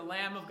 he is the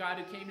Lamb of God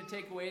who came to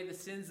take away the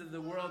sins of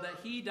the world, that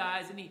he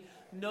dies and he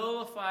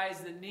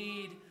nullifies the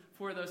need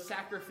for those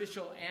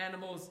sacrificial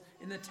animals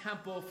in the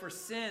temple for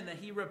sin, that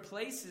he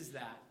replaces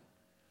that.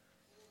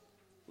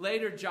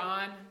 Later,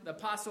 John, the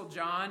Apostle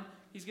John,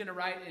 he's going to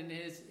write in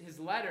his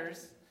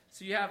letters.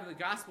 So you have the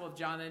Gospel of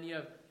John, then you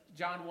have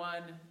John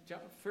 1,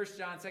 1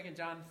 John, 2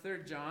 John,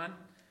 3 John.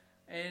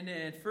 And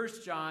in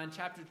 1 John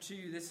chapter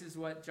 2, this is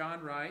what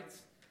John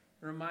writes,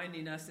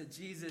 reminding us that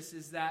Jesus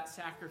is that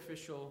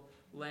sacrificial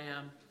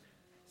lamb.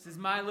 It says,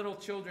 my little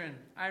children,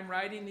 I'm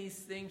writing these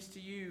things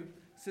to you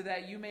so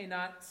that you may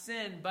not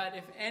sin. But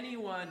if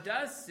anyone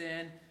does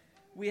sin,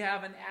 we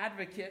have an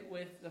advocate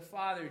with the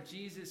Father,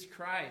 Jesus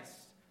Christ,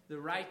 the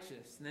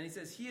righteous. And then he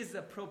says, he is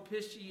the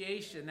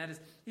propitiation. That is,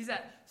 he's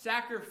that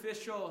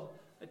sacrificial,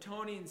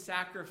 atoning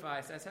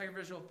sacrifice, that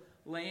sacrificial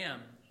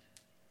lamb.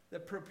 The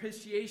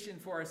propitiation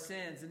for our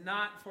sins, and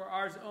not for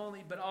ours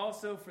only, but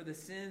also for the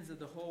sins of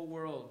the whole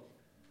world.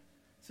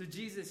 So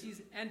Jesus,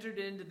 he's entered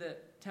into the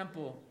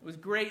temple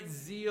with great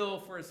zeal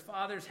for his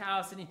Father's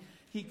house, and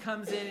he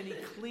comes in and he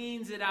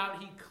cleans it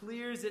out. He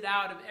clears it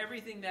out of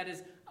everything that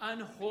is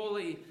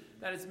unholy,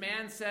 that is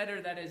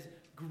man-centered, that is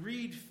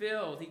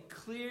greed-filled. He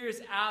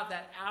clears out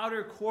that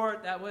outer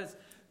court that was,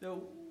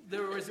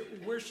 there was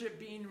worship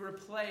being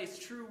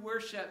replaced. True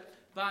worship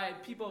by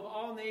people of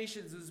all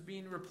nations was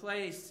being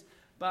replaced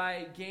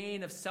by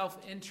gain of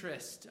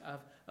self-interest,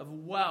 of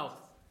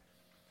wealth.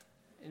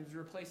 And was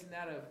replacing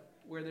that of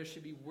where there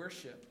should be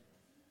worship.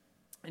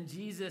 And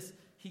Jesus,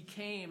 he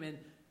came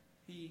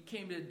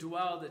to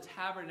dwell, the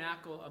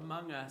tabernacle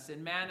among us,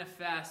 and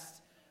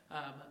manifest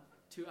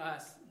to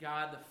us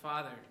God the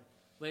Father.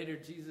 Later,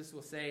 Jesus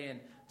will say in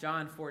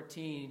John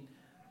 14,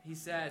 he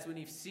says, when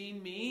you've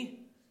seen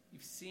me,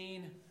 you've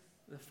seen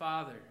the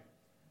Father.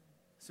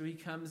 So he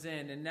comes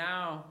in, and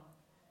now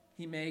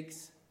he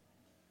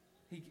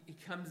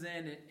comes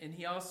in, and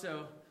he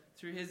also,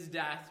 through his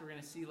death, we're going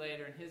to see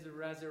later, and his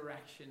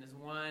resurrection is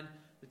one,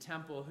 the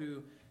temple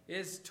who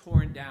is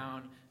torn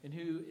down and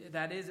who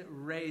that is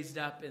raised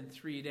up in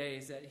 3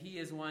 days, that he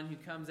is one who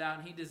comes out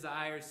and he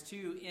desires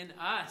to, in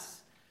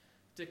us,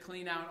 to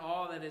clean out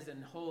all that is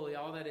unholy,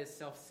 all that is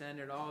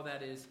self-centered, all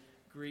that is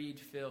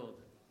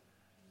greed-filled.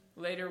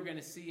 Later we're going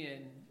to see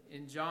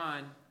in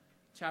John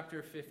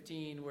chapter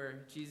 15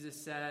 where Jesus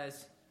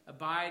says,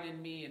 abide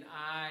in me and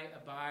I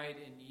abide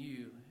in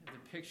you.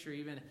 The picture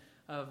even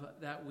of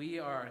that we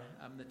are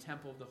the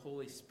temple of the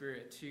Holy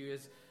Spirit too,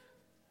 is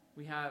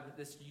we have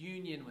this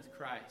union with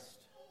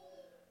Christ.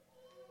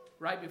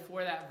 Right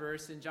before that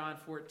verse in John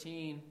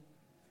 15,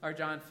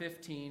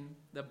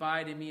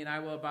 abide in me and I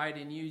will abide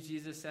in you,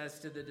 Jesus says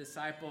to the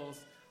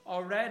disciples,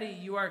 already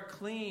you are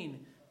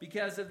clean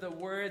because of the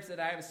words that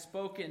I have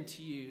spoken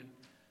to you.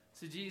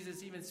 So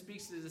Jesus even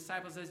speaks to the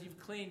disciples as you've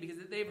cleaned because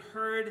they've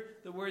heard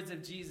the words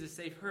of Jesus.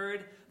 They've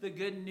heard the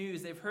good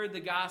news. They've heard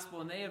the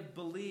gospel and they have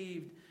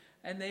believed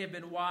and they have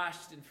been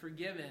washed and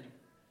forgiven.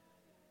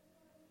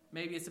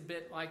 Maybe it's a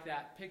bit like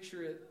that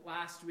picture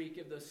last week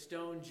of those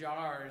stone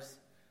jars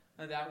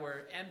that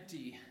were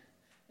empty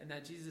and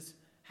that Jesus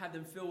had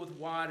them filled with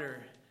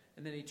water,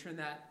 and then he turned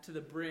that to the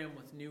brim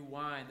with new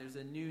wine. There's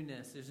a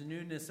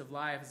newness of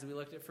life as we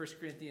looked at 1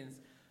 Corinthians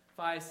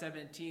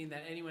 5:17,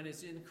 that anyone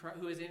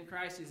who is in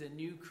Christ is a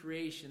new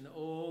creation. The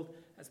old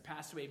has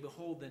passed away.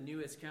 Behold, the new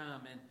has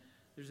come. And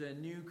there's a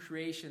new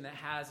creation that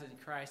has in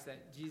Christ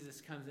that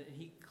Jesus comes in and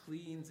he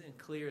cleans and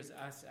clears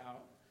us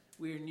out.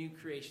 We are new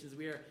creations.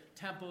 We are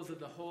temples of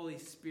the Holy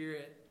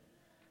Spirit.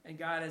 And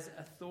God has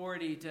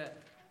authority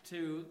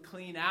to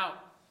clean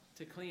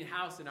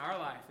house in our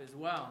life as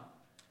well.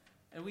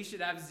 And we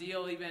should have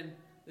zeal, even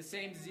the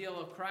same zeal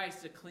of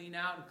Christ, to clean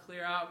out and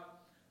clear out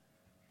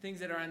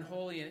things that are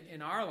unholy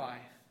in our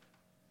life.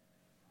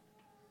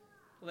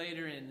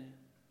 Later in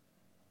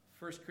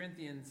 1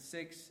 Corinthians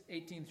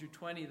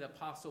 6:18-20, the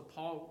Apostle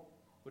Paul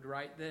would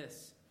write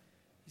this.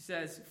 He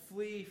says,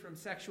 flee from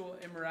sexual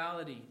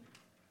immorality.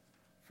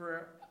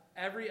 For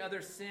every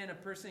other sin a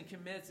person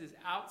commits is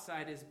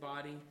outside his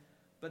body,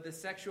 but the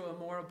sexual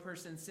immoral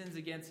person sins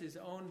against his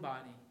own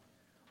body.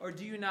 Or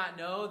do you not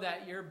know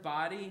that your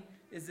body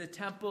is the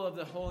temple of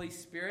the Holy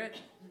Spirit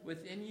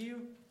within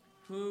you,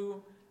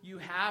 who you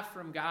have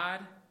from God?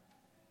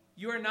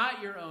 You are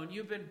not your own.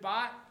 You've been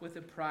bought with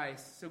a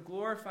price. So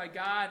glorify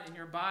God in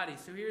your body.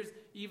 So here's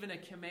even a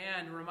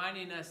command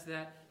reminding us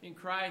that in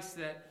Christ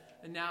that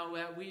now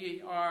that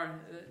we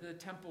are the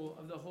temple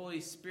of the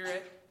Holy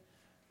Spirit,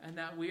 and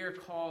that we are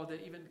called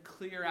to even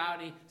clear out.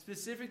 He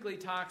specifically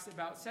talks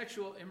about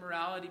sexual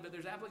immorality, but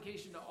there's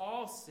application to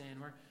all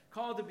sin. We're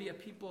called to be a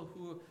people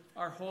who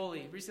are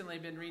holy. Recently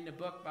I've been reading a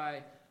book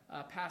by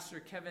Pastor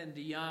Kevin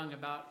DeYoung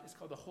it's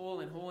called The Whole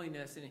in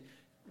Holiness, and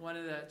one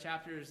of the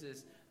chapters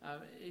is,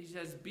 he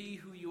says, be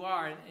who you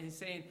are, and he's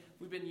saying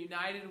we've been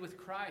united with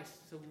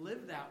Christ, so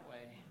live that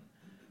way.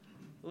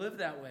 Live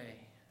that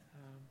way.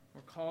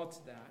 We're called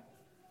to that.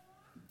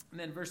 And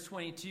then verse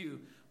 22,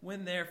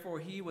 when therefore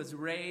he was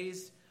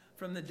raised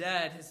from the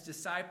dead, his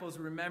disciples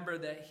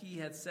remembered that he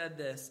had said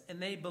this,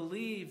 and they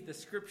believed the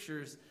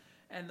scriptures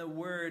and the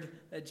word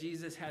that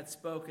Jesus had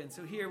spoken.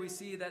 So here we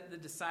see that the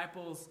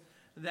disciples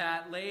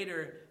that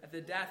later, at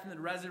the death and the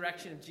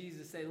resurrection of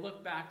Jesus, they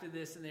look back to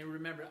this and they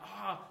remember,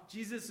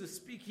 Jesus was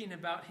speaking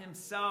about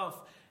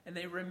himself, and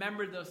they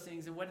remembered those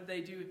things. And what did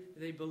they do?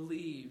 They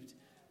believed.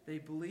 They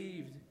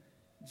believed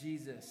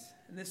Jesus.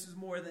 And this was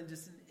more than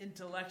just an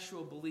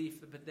intellectual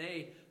belief, but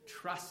they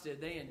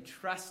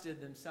entrusted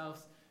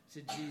themselves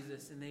to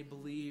Jesus, and they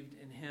believed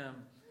in him.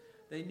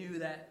 They knew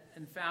that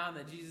and found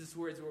that Jesus'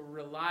 words were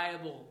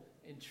reliable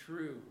and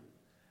true.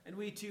 And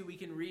we too, we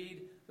can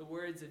read the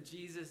words of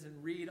Jesus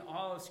and read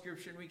all of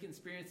Scripture, and we can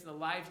experience the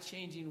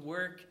life-changing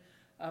work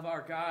of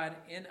our God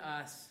in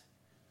us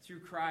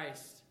through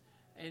Christ.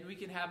 And we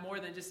can have more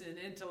than just an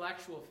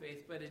intellectual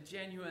faith, but a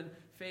genuine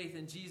faith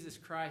in Jesus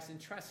Christ and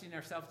trusting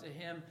ourselves to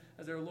Him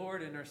as our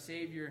Lord and our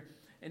Savior.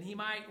 And He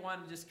might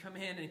want to just come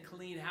in and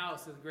clean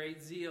house with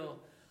great zeal,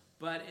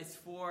 but it's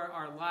for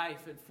our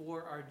life and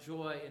for our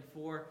joy and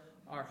for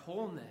our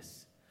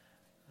wholeness.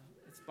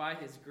 It's by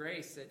His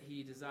grace that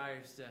He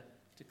desires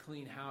to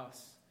clean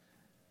house.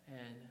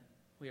 And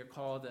we are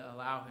called to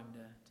allow Him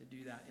to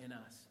do that in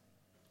us.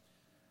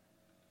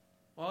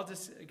 Well, I'll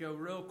just go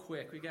real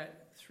quick. We got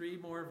 3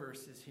 more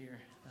verses here.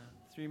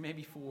 3,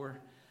 maybe 4.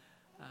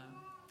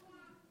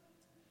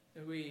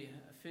 We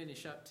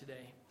finish up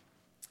today.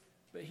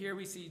 But here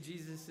we see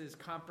Jesus'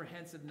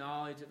 comprehensive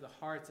knowledge of the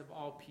hearts of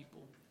all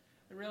people.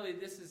 And really,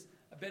 this is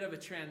a bit of a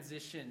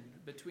transition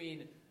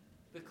between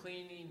the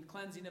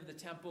cleansing of the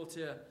temple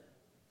to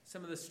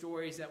some of the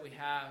stories that we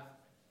have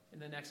in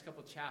the next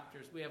couple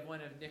chapters. We have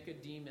one of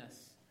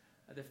Nicodemus,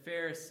 the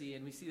Pharisee,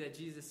 and we see that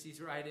Jesus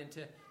sees right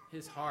into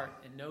his heart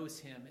and knows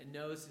him and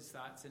knows his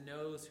thoughts and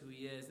knows who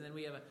he is. And then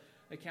we have an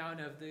account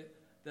of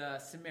the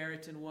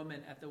Samaritan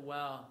woman at the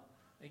well.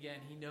 Again,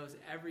 he knows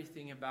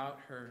everything about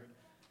her,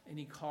 and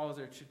he calls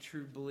her to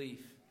true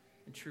belief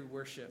and true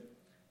worship.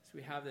 So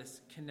we have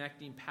this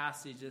connecting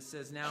passage that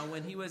says, "Now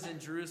when he was in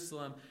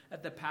Jerusalem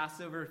at the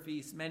Passover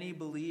feast, many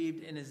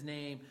believed in his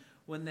name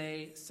when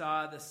they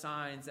saw the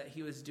signs that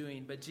he was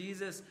doing. But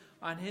Jesus,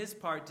 on his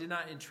part, did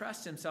not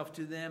entrust himself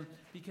to them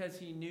because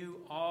he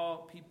knew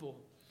all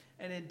people.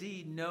 And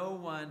indeed, no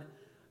one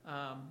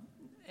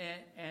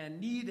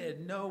and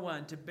needed no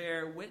one to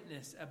bear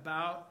witness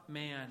about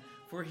man,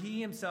 for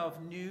he himself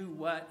knew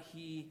what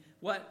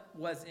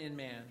was in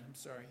man.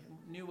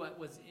 Knew what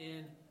was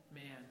in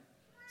man."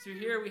 So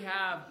here we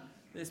have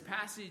this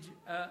passage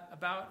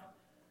about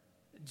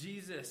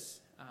Jesus,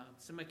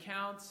 some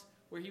accounts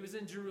where he was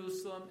in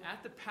Jerusalem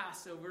at the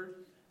Passover,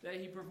 that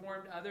he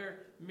performed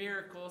other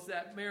miracles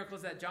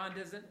that John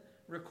doesn't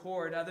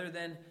record other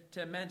than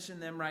to mention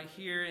them right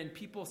here. And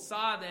people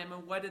saw them,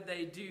 and what did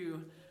they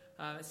do?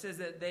 It says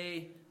that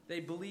they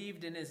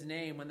believed in his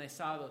name when they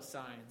saw those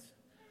signs.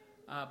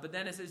 But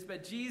then it says,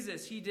 but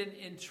Jesus, he didn't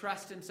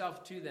entrust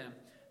himself to them.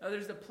 Now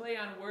there's a play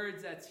on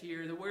words that's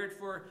here. The word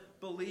for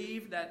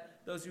believe,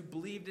 that those who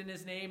believed in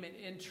his name, and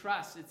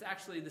entrust, it's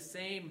actually the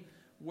same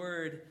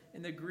word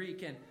in the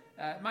Greek. And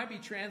it might be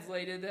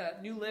translated,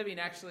 New Living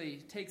actually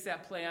takes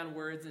that play on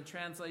words and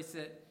translates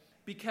it,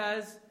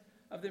 because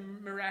of the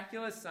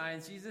miraculous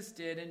signs Jesus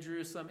did in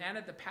Jerusalem and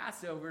at the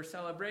Passover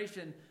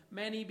celebration,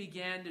 many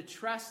began to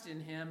trust in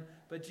him,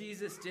 but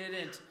Jesus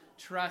didn't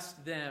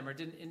trust them or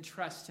didn't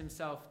entrust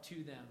himself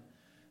to them.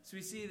 So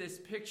we see this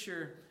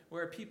picture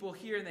where people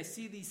hear and they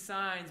see these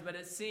signs, but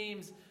it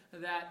seems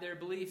that their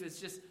belief is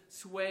just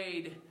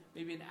swayed,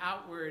 maybe an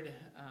outward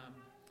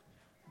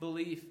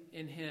belief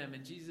in him.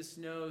 And Jesus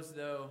knows,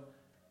 though,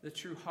 the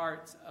true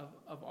hearts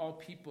of all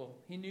people.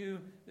 He knew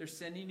their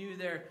sin. He knew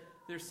their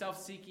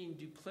self-seeking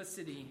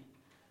duplicity.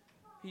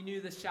 He knew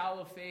the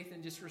shallow faith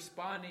and just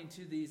responding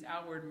to these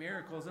outward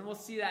miracles. And we'll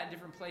see that in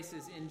different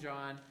places in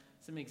John,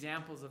 some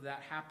examples of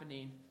that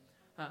happening.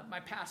 My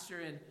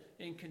pastor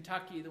in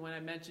Kentucky, the one I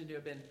mentioned, who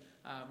have been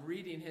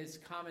reading his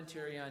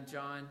commentary on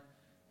John,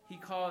 he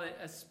called it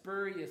a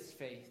spurious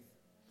faith.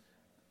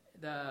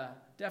 The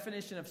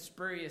definition of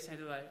spurious, I had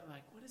to like,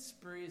 what does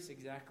spurious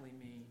exactly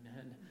mean?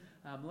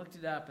 And looked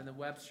it up in the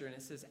Webster, and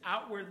it says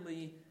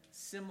outwardly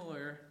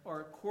similar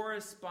or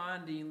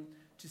corresponding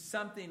to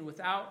something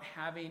without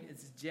having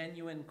its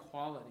genuine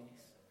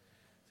qualities.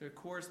 So it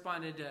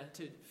corresponded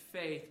to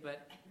faith,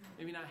 but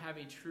maybe not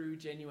having true,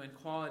 genuine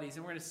qualities.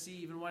 And we're going to see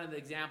even one of the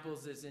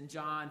examples is in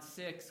John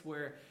 6,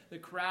 where the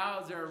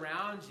crowds are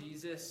around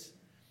Jesus,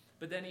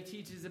 but then he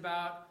teaches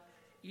about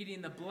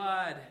eating the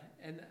blood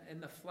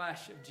and the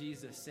flesh of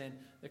Jesus. And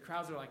the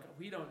crowds are like,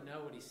 we don't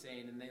know what he's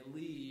saying, and they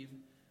leave.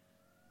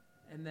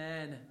 And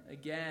then,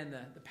 again,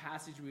 the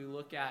passage we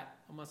look at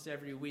almost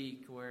every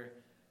week where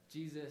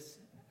Jesus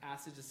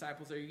asks his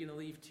disciples, are you going to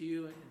leave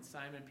too? And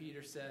Simon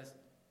Peter says,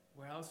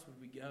 where else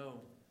would we go?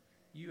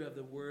 You have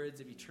the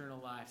words of eternal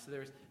life. So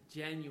there's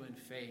genuine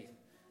faith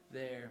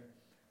there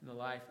in the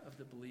life of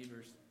the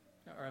believers,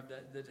 or of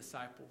the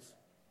disciples.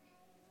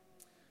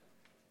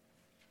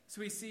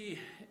 So we see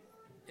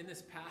in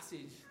this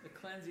passage the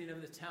cleansing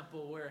of the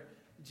temple, where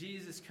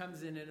Jesus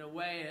comes in a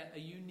way, a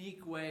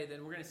unique way that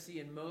we're going to see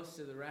in most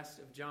of the rest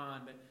of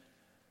John. But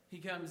he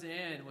comes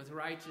in with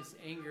righteous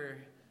anger.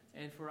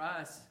 And for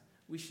us,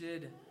 we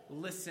should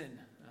listen.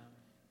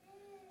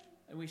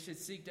 And we should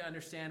seek to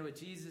understand what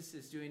Jesus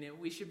is doing. And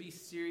we should be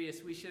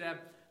serious. We should have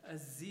a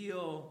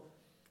zeal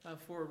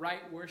for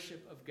right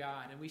worship of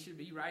God. And we should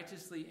be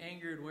righteously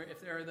angered where if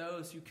there are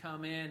those who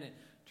come in and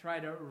try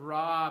to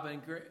rob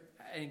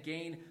and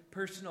gain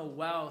personal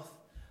wealth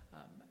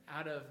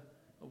out of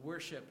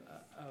worship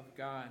of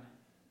God.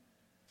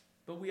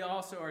 But we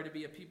also are to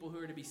be a people who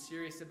are to be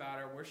serious about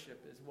our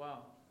worship as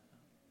well.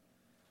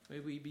 May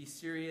we be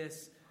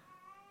serious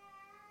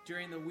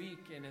during the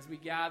week and as we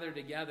gather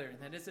together.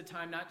 That it's a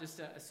time, not just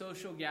a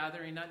social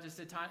gathering, not just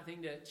a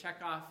thing to check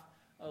off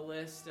a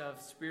list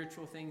of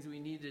spiritual things we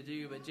need to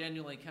do, but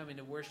genuinely coming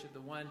to worship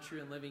the one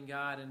true and living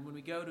God. And when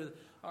we go to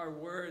our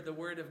word, the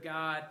word of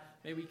God,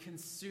 may we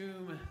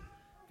consume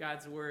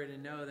God's word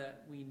and know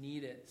that we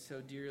need it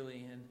so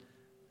dearly.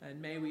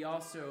 And may we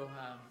also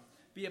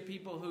be a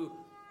people who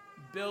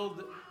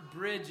build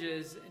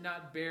bridges,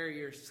 not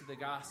barriers, to the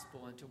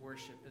gospel and to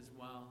worship as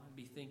well. And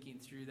be thinking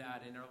through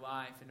that in our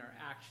life, in our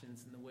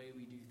actions, in the way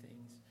we do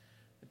things,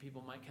 that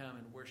people might come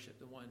and worship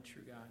the one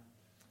true God.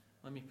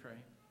 Let me pray.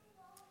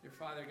 Dear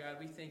Father God,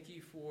 we thank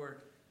you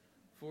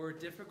for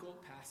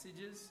difficult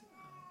passages.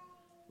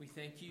 We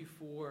thank you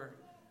for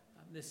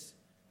this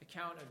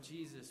account of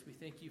Jesus. We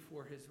thank you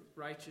for his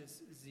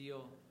righteous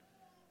zeal,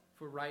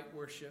 for right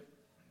worship,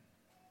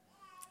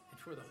 and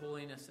for the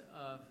holiness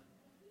of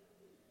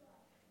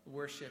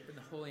worship and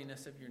the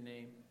holiness of your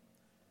name.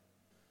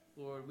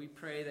 Lord, we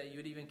pray that you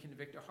would even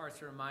convict our hearts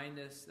to remind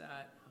us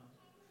that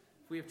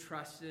if we have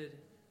trusted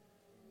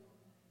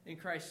in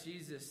Christ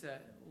Jesus,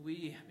 that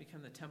we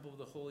become the temple of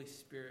the Holy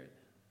Spirit,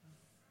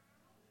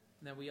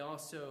 and that we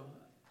also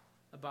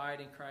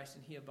abide in Christ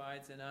and he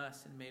abides in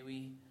us, and may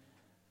we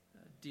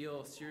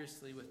deal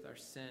seriously with our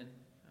sin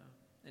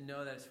and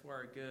know that it's for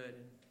our good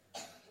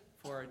and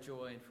for our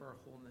joy and for our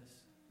wholeness.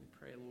 We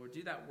pray, Lord,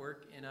 do that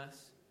work in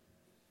us.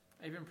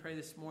 I even pray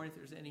this morning, if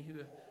there's any who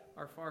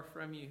are far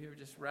from you, who are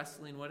just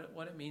wrestling what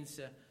it means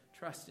to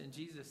trust in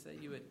Jesus,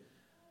 that you would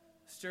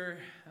stir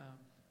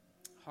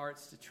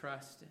hearts to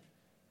trust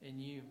in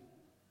you.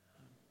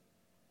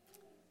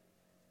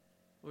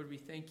 Lord, we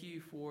thank you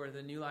for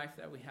the new life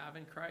that we have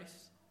in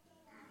Christ.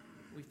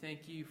 We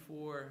thank you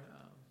for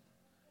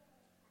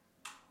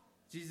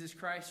Jesus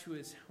Christ, who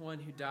is one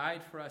who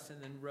died for us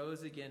and then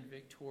rose again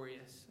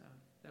victorious,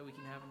 that we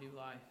can have a new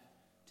life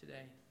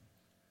today.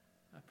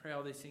 I pray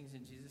all these things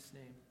in Jesus'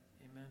 name.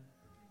 Amen.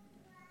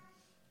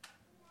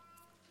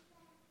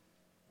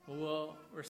 Well, we're